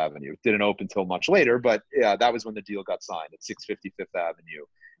Fifth Avenue. It didn't open until much later, but yeah, that was when the deal got signed at 650 Fifth Avenue.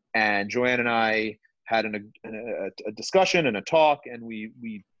 And Joanne and I had a discussion and a talk, and we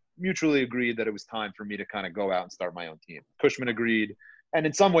mutually agreed that it was time for me to kind of go out and start my own team. Cushman agreed. And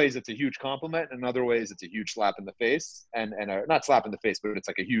in some ways, it's a huge compliment. In other ways, it's a huge slap in the face. And not slap in the face, but it's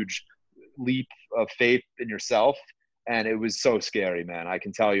like a huge leap of faith in yourself. And it was so scary, man. I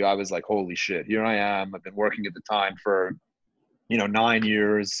can tell you, I was like, holy shit, here I am. I've been working at the time for, 9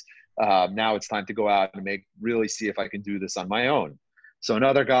 years. Now it's time to go out and really see if I can do this on my own. So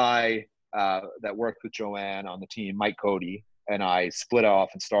another guy that worked with Joanne on the team, Mike Cody, and I split off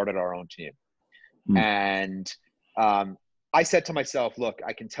and started our own team. And I said to myself, look,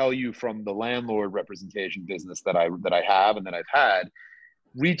 I can tell you from the landlord representation business that I have and that I've had,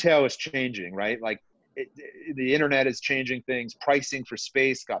 retail is changing, right? Like the internet is changing things. Pricing for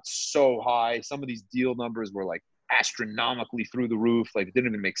space got so high. Some of these deal numbers were like astronomically through the roof. Like it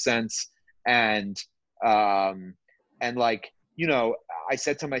didn't even make sense. And like, I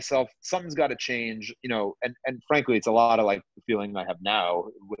said to myself, something's got to change, and frankly, it's a lot of like the feeling I have now,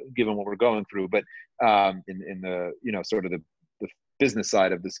 given what we're going through, but in the, sort of the business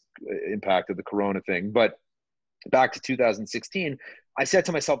side of this impact of the Corona thing. But back to 2016, I said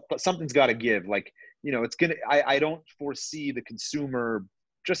to myself, but something's got to give. Like, I don't foresee the consumer,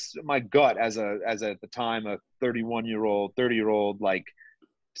 just my gut as at the time, a 30-year-old, like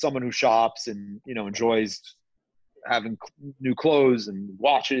someone who shops and, enjoys having new clothes and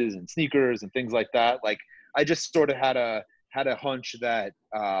watches and sneakers and things like that. Like I just sort of had a hunch that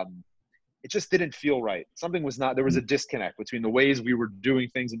it just didn't feel right. There was a disconnect between the ways we were doing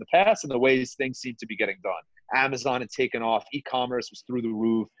things in the past and the ways things seemed to be getting done. Amazon had taken off, e-commerce was through the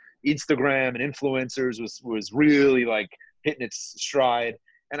roof, Instagram and influencers was really like hitting its stride.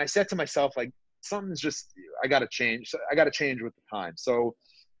 And I said to myself, like, I got to change. I got to change with the time. So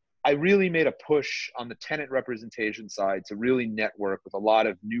I really made a push on the tenant representation side to really network with a lot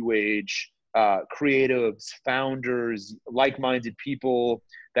of new age creatives, founders, like-minded people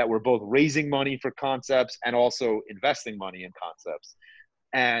that were both raising money for concepts and also investing money in concepts.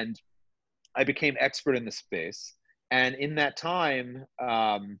 And I became expert in the space. And in that time,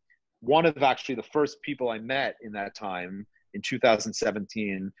 one of actually the first people I met in that time in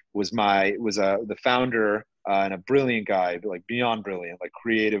 2017 was the founder and a brilliant guy, like beyond brilliant, like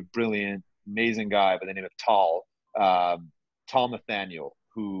creative, brilliant, amazing guy by the name of Tal Nathaniel,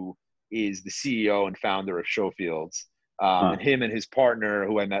 who is the CEO and founder of Showfields. And him and his partner,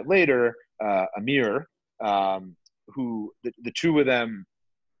 who I met later, Amir, who the two of them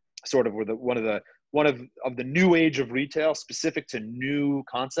sort of were one of the new age of retail specific to new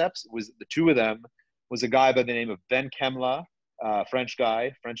concepts. The two of them was a guy by the name of Ben Kemla, French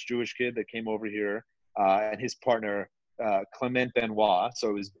Jewish kid that came over here, and his partner, Clement Benoit.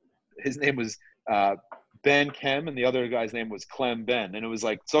 So his name was Ben Kem, and the other guy's name was Clem Ben. And it was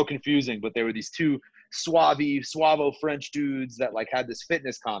like so confusing, but there were these two suavo French dudes that like had this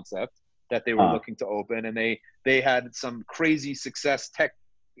fitness concept that they were looking to open. And they had some crazy tech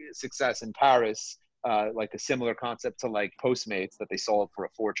success in Paris, like a similar concept to like Postmates that they sold for a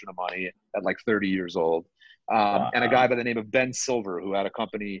fortune of money at like 30 years old. And a guy by the name of Ben Silver, who had a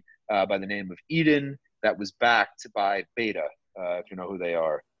company by the name of Eden that was backed by Beta, if you know who they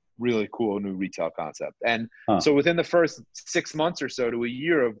are. Really cool new retail concept. And so within the first 6 months or so to a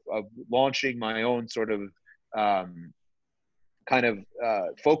year of launching my own sort of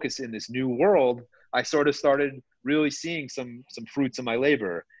focus in this new world, I sort of started really seeing some fruits of my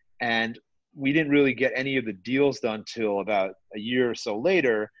labor. And we didn't really get any of the deals done till about a year or so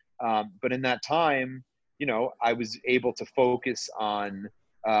later. But in that time, you know, I was able to focus on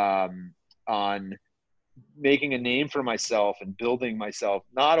making a name for myself and building myself,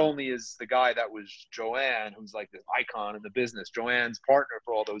 not only as the guy that was Joanne, who's like this icon in the business, Joanne's partner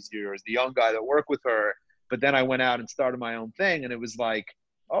for all those years, the young guy that worked with her, but then I went out and started my own thing, and it was like,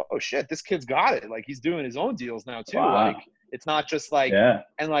 oh shit, this kid's got it. Like, he's doing his own deals now too. Wow. Like, it's not just like, Yeah.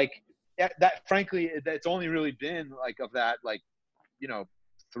 and like that, frankly, it's only really been like of that, like, you know,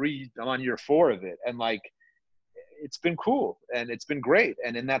 I'm on year 4 of it. And like, it's been cool and it's been great.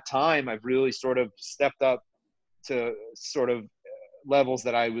 And in that time, I've really sort of stepped up to sort of levels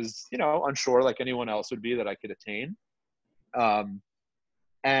that I was, you know, unsure like anyone else would be that I could attain.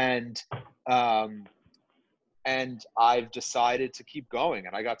 And I've decided to keep going,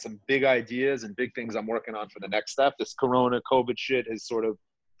 and I got some big ideas and big things I'm working on for the next step. This Corona COVID shit has sort of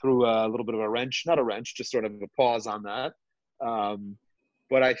threw a little bit of a wrench, not a wrench, just sort of a pause on that.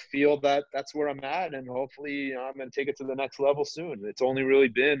 But I feel that that's where I'm at, and hopefully, you know, I'm going to take it to the next level soon. It's only really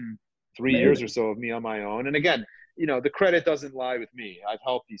been 3 Amazing. years or so of me on my own. And again, you know, the credit doesn't lie with me. I've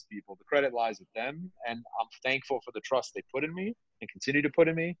helped these people. The credit lies with them, and I'm thankful for the trust they put in me and continue to put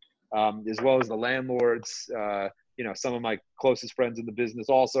in me, as well as the landlords. You know, some of my closest friends in the business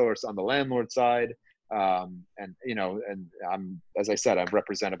also are on the landlord side. And, you know, and as I said, I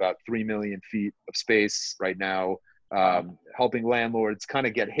represent about 3 million feet of space right now, helping landlords kind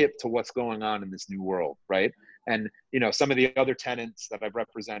of get hip to what's going on in this new world, right? And, you know, some of the other tenants that I've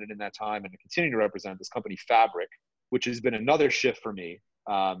represented in that time and continue to represent, this company Fabric, which has been another shift for me.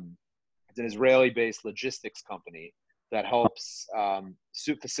 It's an Israeli-based logistics company that helps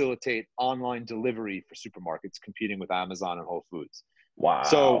facilitate online delivery for supermarkets competing with Amazon and Whole Foods. Wow.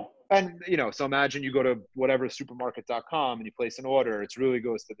 So, and, you know, so imagine you go to whatever supermarket.com and you place an order, it really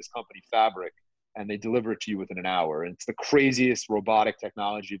goes to this company Fabric, and they deliver it to you within an hour. And it's the craziest robotic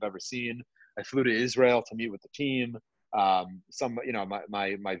technology you've ever seen. I flew to Israel to meet with the team. You know,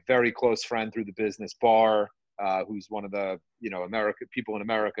 my very close friend through the business, Bar, who's one of the, you know, people in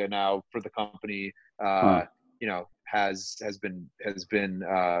America now for the company, you know, has been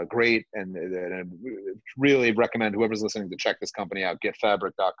great, and really recommend whoever's listening to check this company out.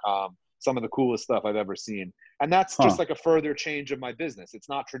 Getfabric.com. Some of the coolest stuff I've ever seen. And that's just like a further change of my business. It's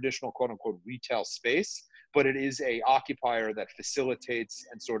not traditional quote unquote retail space, but it is a occupier that facilitates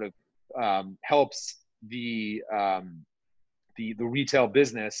and sort of helps the retail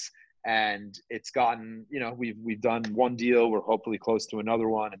business. And it's gotten, you know, we've done one deal. We're hopefully close to another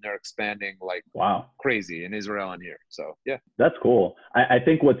one, and they're expanding like crazy in Israel and here. So yeah, that's cool. I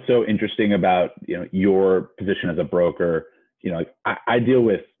think what's so interesting about, you know, your position as a broker, you know, I deal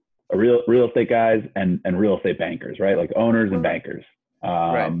with real estate guys and real estate bankers, right? Like owners and bankers,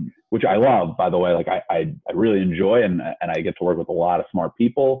 which I love, by the way. Like I really enjoy, and I get to work with a lot of smart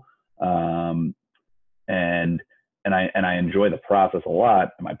people, and I enjoy the process a lot.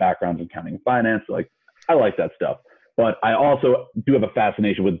 My background's in accounting and finance, so like I like that stuff. But I also do have a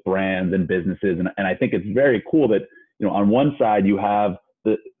fascination with brands and businesses, and I think it's very cool that, you know, on one side you have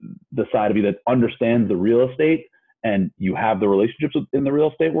the side of you that understands the real estate, and you have the relationships in the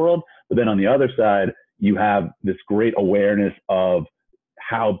real estate world. But then on the other side, you have this great awareness of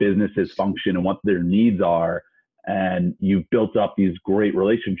how businesses function and what their needs are. And you've built up these great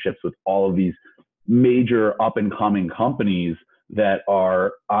relationships with all of these major up and coming companies that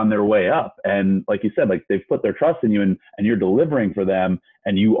are on their way up. And like you said, like they've put their trust in you, and you're delivering for them.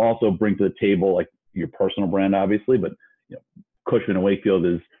 And you also bring to the table like your personal brand, obviously, but, you know, Cushman & Wakefield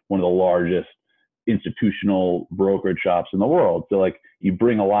is one of the largest institutional brokerage shops in the world. So like you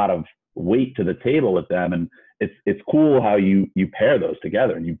bring a lot of weight to the table with them, and it's cool how you pair those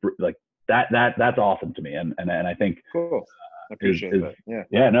together, and you like that's awesome to me. And I think cool. I appreciate that.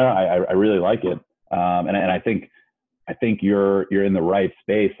 Yeah. No, I really like it. And I think you're in the right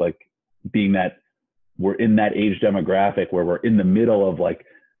space, like being that we're in that age demographic where we're in the middle of like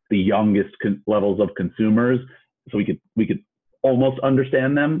the youngest levels of consumers. So we could almost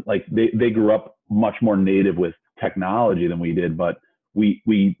understand them. Like they grew up much more native with technology than we did, but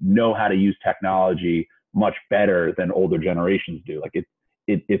we know how to use technology much better than older generations do. Like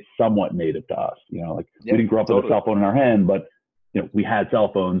it's somewhat native to us, you know, like we didn't grow up with a cell phone in our hand, but, you know, we had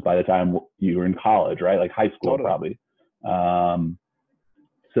cell phones by the time you were in college, right? Like high school, probably.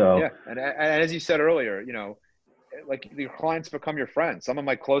 So yeah. And as you said earlier, you know, like your clients become your friends. Some of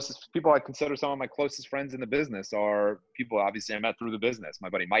my closest people I consider some of my closest friends in the business are people obviously I met through the business. My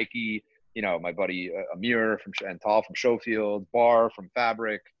buddy Mikey, you know, my buddy Amir and Tal from Showfield, Bar from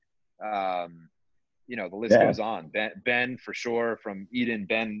Fabric, the list Yeah. goes on. Ben for sure from Eden,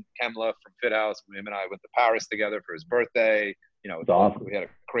 Ben Kemla from Fit House. Him and I went to Paris together for his birthday. It's awesome. We had a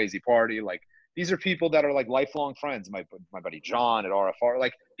crazy party. Like, these are people that are like lifelong friends. My buddy John at RFR.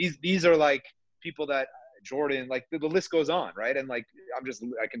 Like, these are like people that Jordan, like the list goes on, right? And like,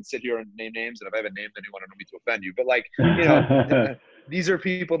 I can sit here and name names, and if I haven't named anyone, I don't mean to offend you, but like, these are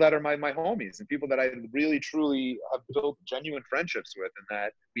people that are my homies and people that I really truly have built genuine friendships with, and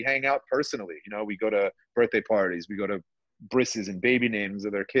that we hang out personally. We go to birthday parties, we go to brisses and baby names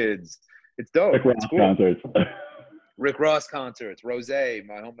of their kids. It's dope. Rick Ross it's cool. concerts. Rick Ross concerts, Rose,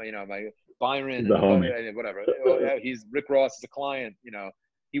 my home, my Byron, the homie. whatever. He's Rick Ross is a client.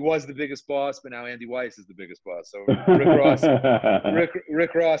 He was the biggest boss, but now Andy Weiss is the biggest boss. So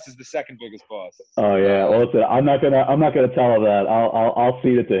Rick Ross is the second biggest boss. Oh yeah. Well, listen, I'm not gonna tell her that. I'll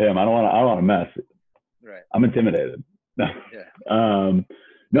feed it to him. I don't want to mess. Right. I'm intimidated. Yeah.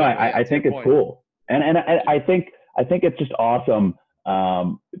 No, I think it's cool, and I think it's just awesome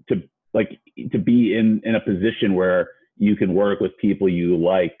to be in a position where you can work with people you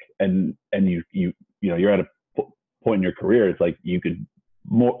like, and you're at a point in your career. It's like you could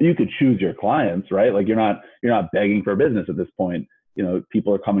choose your clients, right? Like you're not begging for business at this point.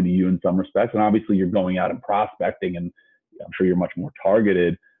 People are coming to you in some respects, and obviously you're going out and prospecting, and I'm sure you're much more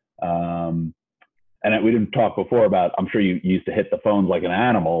targeted. And we didn't talk before about, I'm sure you used to hit the phones like an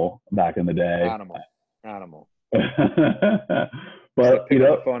animal back in the day. Animal. But pick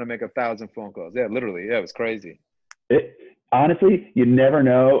up the phone and make 1,000 phone calls. Yeah, literally. Yeah, it was crazy. Honestly, you never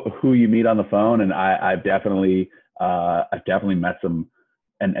know who you meet on the phone, and I've definitely met some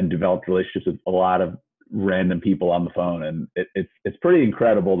and developed relationships with a lot of random people on the phone, and it's pretty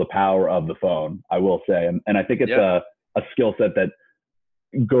incredible, the power of the phone, I will say, and I think it's a skill set that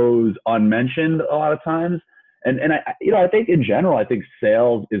goes unmentioned a lot of times, and I think in general, I think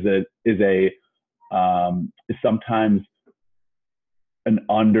sales is sometimes an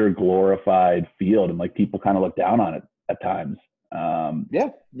under glorified field, and like people kind of look down on it at times. I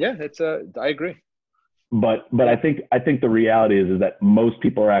agree. But I think the reality is that most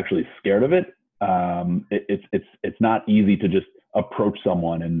people are actually scared of it. It's not easy to just approach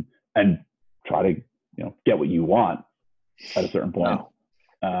someone and try to get what you want at a certain point.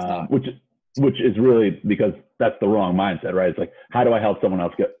 No, which is really, because that's the wrong mindset, right? It's like, how do I help someone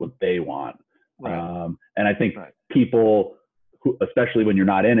else get what they want? Right. And I think people who, especially when you're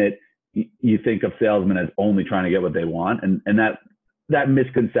not in it, you think of salesmen as only trying to get what they want, and that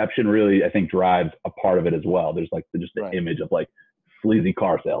misconception really, I think, drives a part of it as well. There's like just the image of like sleazy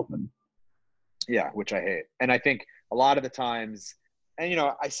car salesman. Yeah, which I hate. And I think a lot of the times, and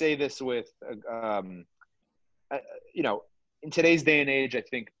I say this with, in today's day and age, I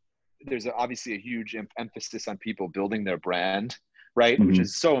think there's obviously a huge emphasis on people building their brand, right? Mm-hmm. Which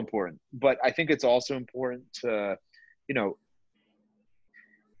is so important. But I think it's also important to,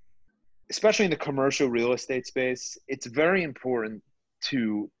 especially in the commercial real estate space, it's very important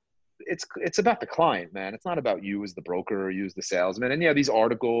to, it's about the client, man. It's not about you as the broker or you as the salesman. And these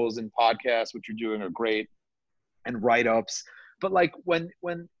articles and podcasts, which you're doing, are great, and write-ups. But like when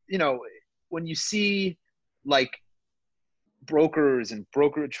you see like brokers and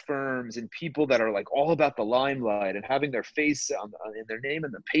brokerage firms and people that are like all about the limelight and having their face in their name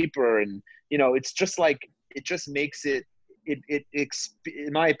in the paper, and it's just like, it just makes it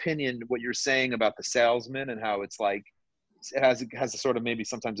in my opinion, what you're saying about the salesman and how it's like it has a sort of maybe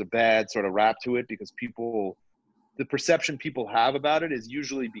sometimes a bad sort of rap to it, because the perception people have about it is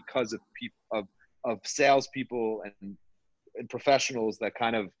usually because of salespeople and professionals that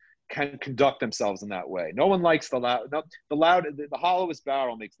kind of can conduct themselves in that way. No one likes the hollowest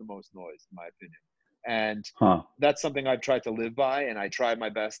barrel makes the most noise, in my opinion. And that's something I've tried to live by, and I try my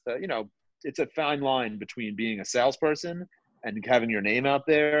best to, it's a fine line between being a salesperson and having your name out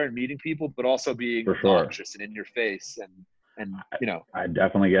there and meeting people, but also being obnoxious and in your face. And I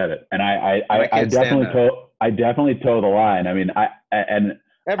definitely get it. And I definitely toe the line. I mean,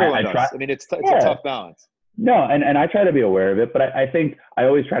 everyone does. I mean, it's a tough balance. No. And I try to be aware of it, but I think I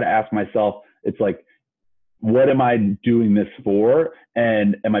always try to ask myself, it's like, what am I doing this for?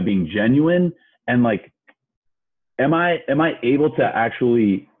 And am I being genuine? And like, am I able to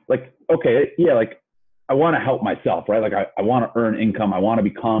actually, like, okay, yeah, like I want to help myself, right? Like I want to earn income. I want to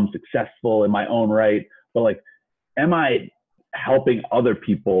become successful in my own right. But like, am I helping other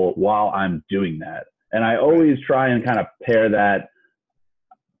people while I'm doing that? And I always try and kind of pair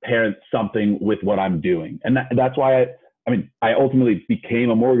something with what I'm doing. And that's why I ultimately became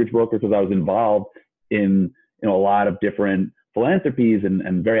a mortgage broker, because I was involved in a lot of different philanthropies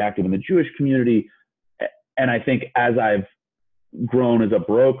and very active in the Jewish community. And I think as I've grown as a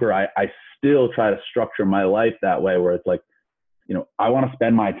broker, I still try to structure my life that way, where it's like, you know, I want to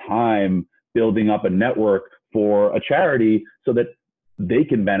spend my time building up a network for a charity so that they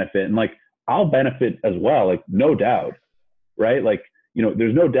can benefit. And like, I'll benefit as well, like no doubt, right? Like, you know,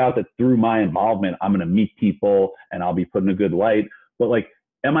 there's no doubt that through my involvement, I'm going to meet people and I'll be put in a good light. But like,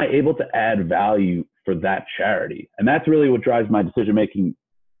 am I able to add value for that charity? And that's really what drives my decision making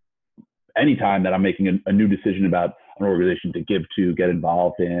anytime that I'm making a new decision about an organization to give to, get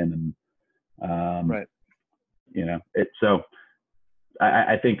involved in. And, right. You know, so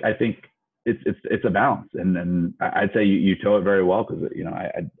I think it's a balance, and I'd say you toe it very well, because, you know,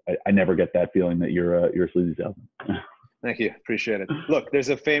 I never get that feeling that you're a sleazy salesman. Thank you. Appreciate it. Look, there's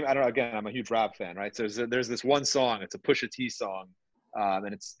a I don't know, again, I'm a huge rap fan, right? So there's this one song, it's a Pusha T song.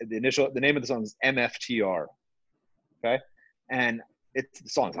 And it's the name of the song is MFTR. Okay. And the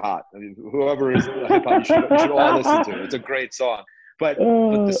song's hot. I mean, whoever is hip hop, you should all listen to it. It's a great song. But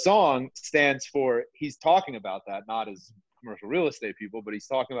the song stands for, he's talking about that, not as commercial real estate people, but he's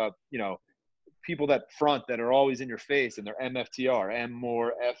talking about, you know, people that front, that are always in your face, and they're MFTR, M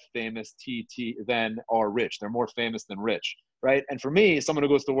more, F famous, T than R rich. They're more famous than rich, right? And for me, someone who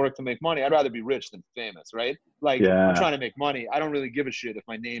goes to work to make money, I'd rather be rich than famous, right? Like, I'm trying to make money. I don't really give a shit if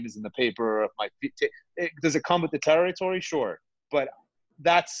my name is in the paper, or if my does it come with the territory? Sure, but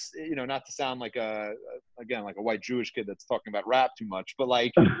that's, you know, not to sound like again, like a white Jewish kid that's talking about rap too much, but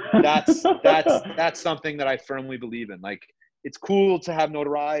like that's something that I firmly believe in. Like, it's cool to have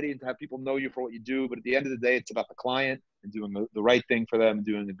notoriety and to have people know you for what you do, but at the end of the day, it's about the client and doing the right thing for them, and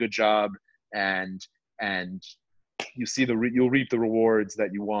doing a good job, and you see you'll reap the rewards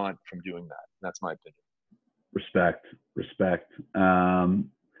that you want from doing that. That's my opinion. Respect.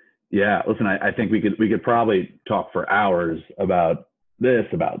 Yeah, listen, I think we could probably talk for hours about this,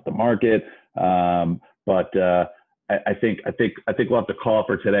 about the market, but I think we'll have to call it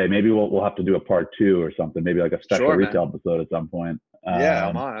for today. Maybe we'll have to do a part 2 or something. Maybe like a special retail episode at some point. Yeah,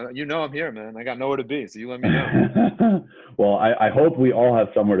 I'm on. You know, I'm here, man. I got nowhere to be, so you let me know. Well, I hope we all have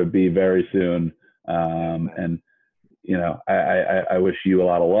somewhere to be very soon. And you know, I wish you a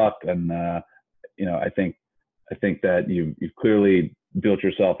lot of luck. And you know, I think that you've clearly built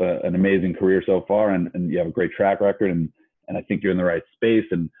yourself an amazing career so far, and you have a great track record, and I think you're in the right space.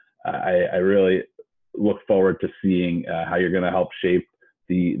 And I really look forward to seeing how you're going to help shape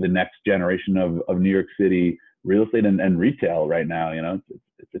the next generation of New York City real estate and retail right now. You know,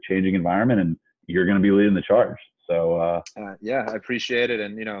 it's a changing environment, and you're going to be leading the charge. So yeah, I appreciate it.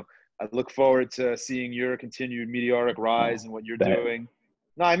 And, you know, I look forward to seeing your continued meteoric rise and what you're doing.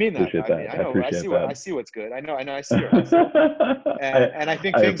 No, I mean that. I know. I see what's good. I know. I see your hustle. And I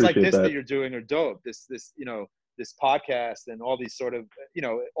think things like this that you're doing are dope. This, you know, this podcast and all these sort of, you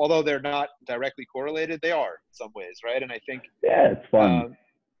know, although they're not directly correlated, they are in some ways, right? And I think it's fun.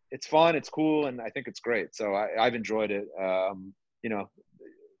 It's fun. It's cool, and I think it's great. So I've enjoyed it. You know,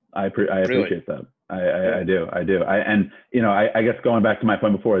 I appreciate that. I do. And you know, I guess going back to my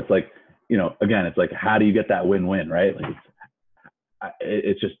point before, it's like, you know, again, it's like, how do you get that win-win, right? Like,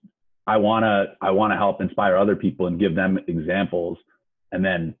 it's just, I want to help inspire other people and give them examples, and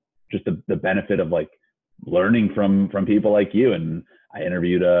then just the benefit of like learning from people like you. And I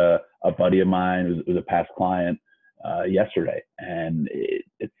interviewed a buddy of mine who's a past client yesterday, and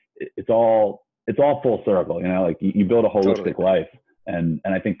it's all full circle, you know, like you build a holistic life, and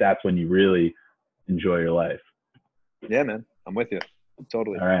I think that's when you really enjoy your life. Yeah, man, I'm with you.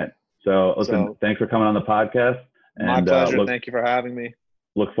 Totally. All right. So listen, thanks for coming on the podcast. And, my pleasure. Thank you for having me.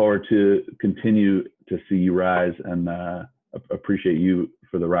 Look forward to continue to see you rise, and appreciate you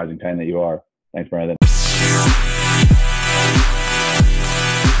for the rising time that you are. Thanks, Brandon.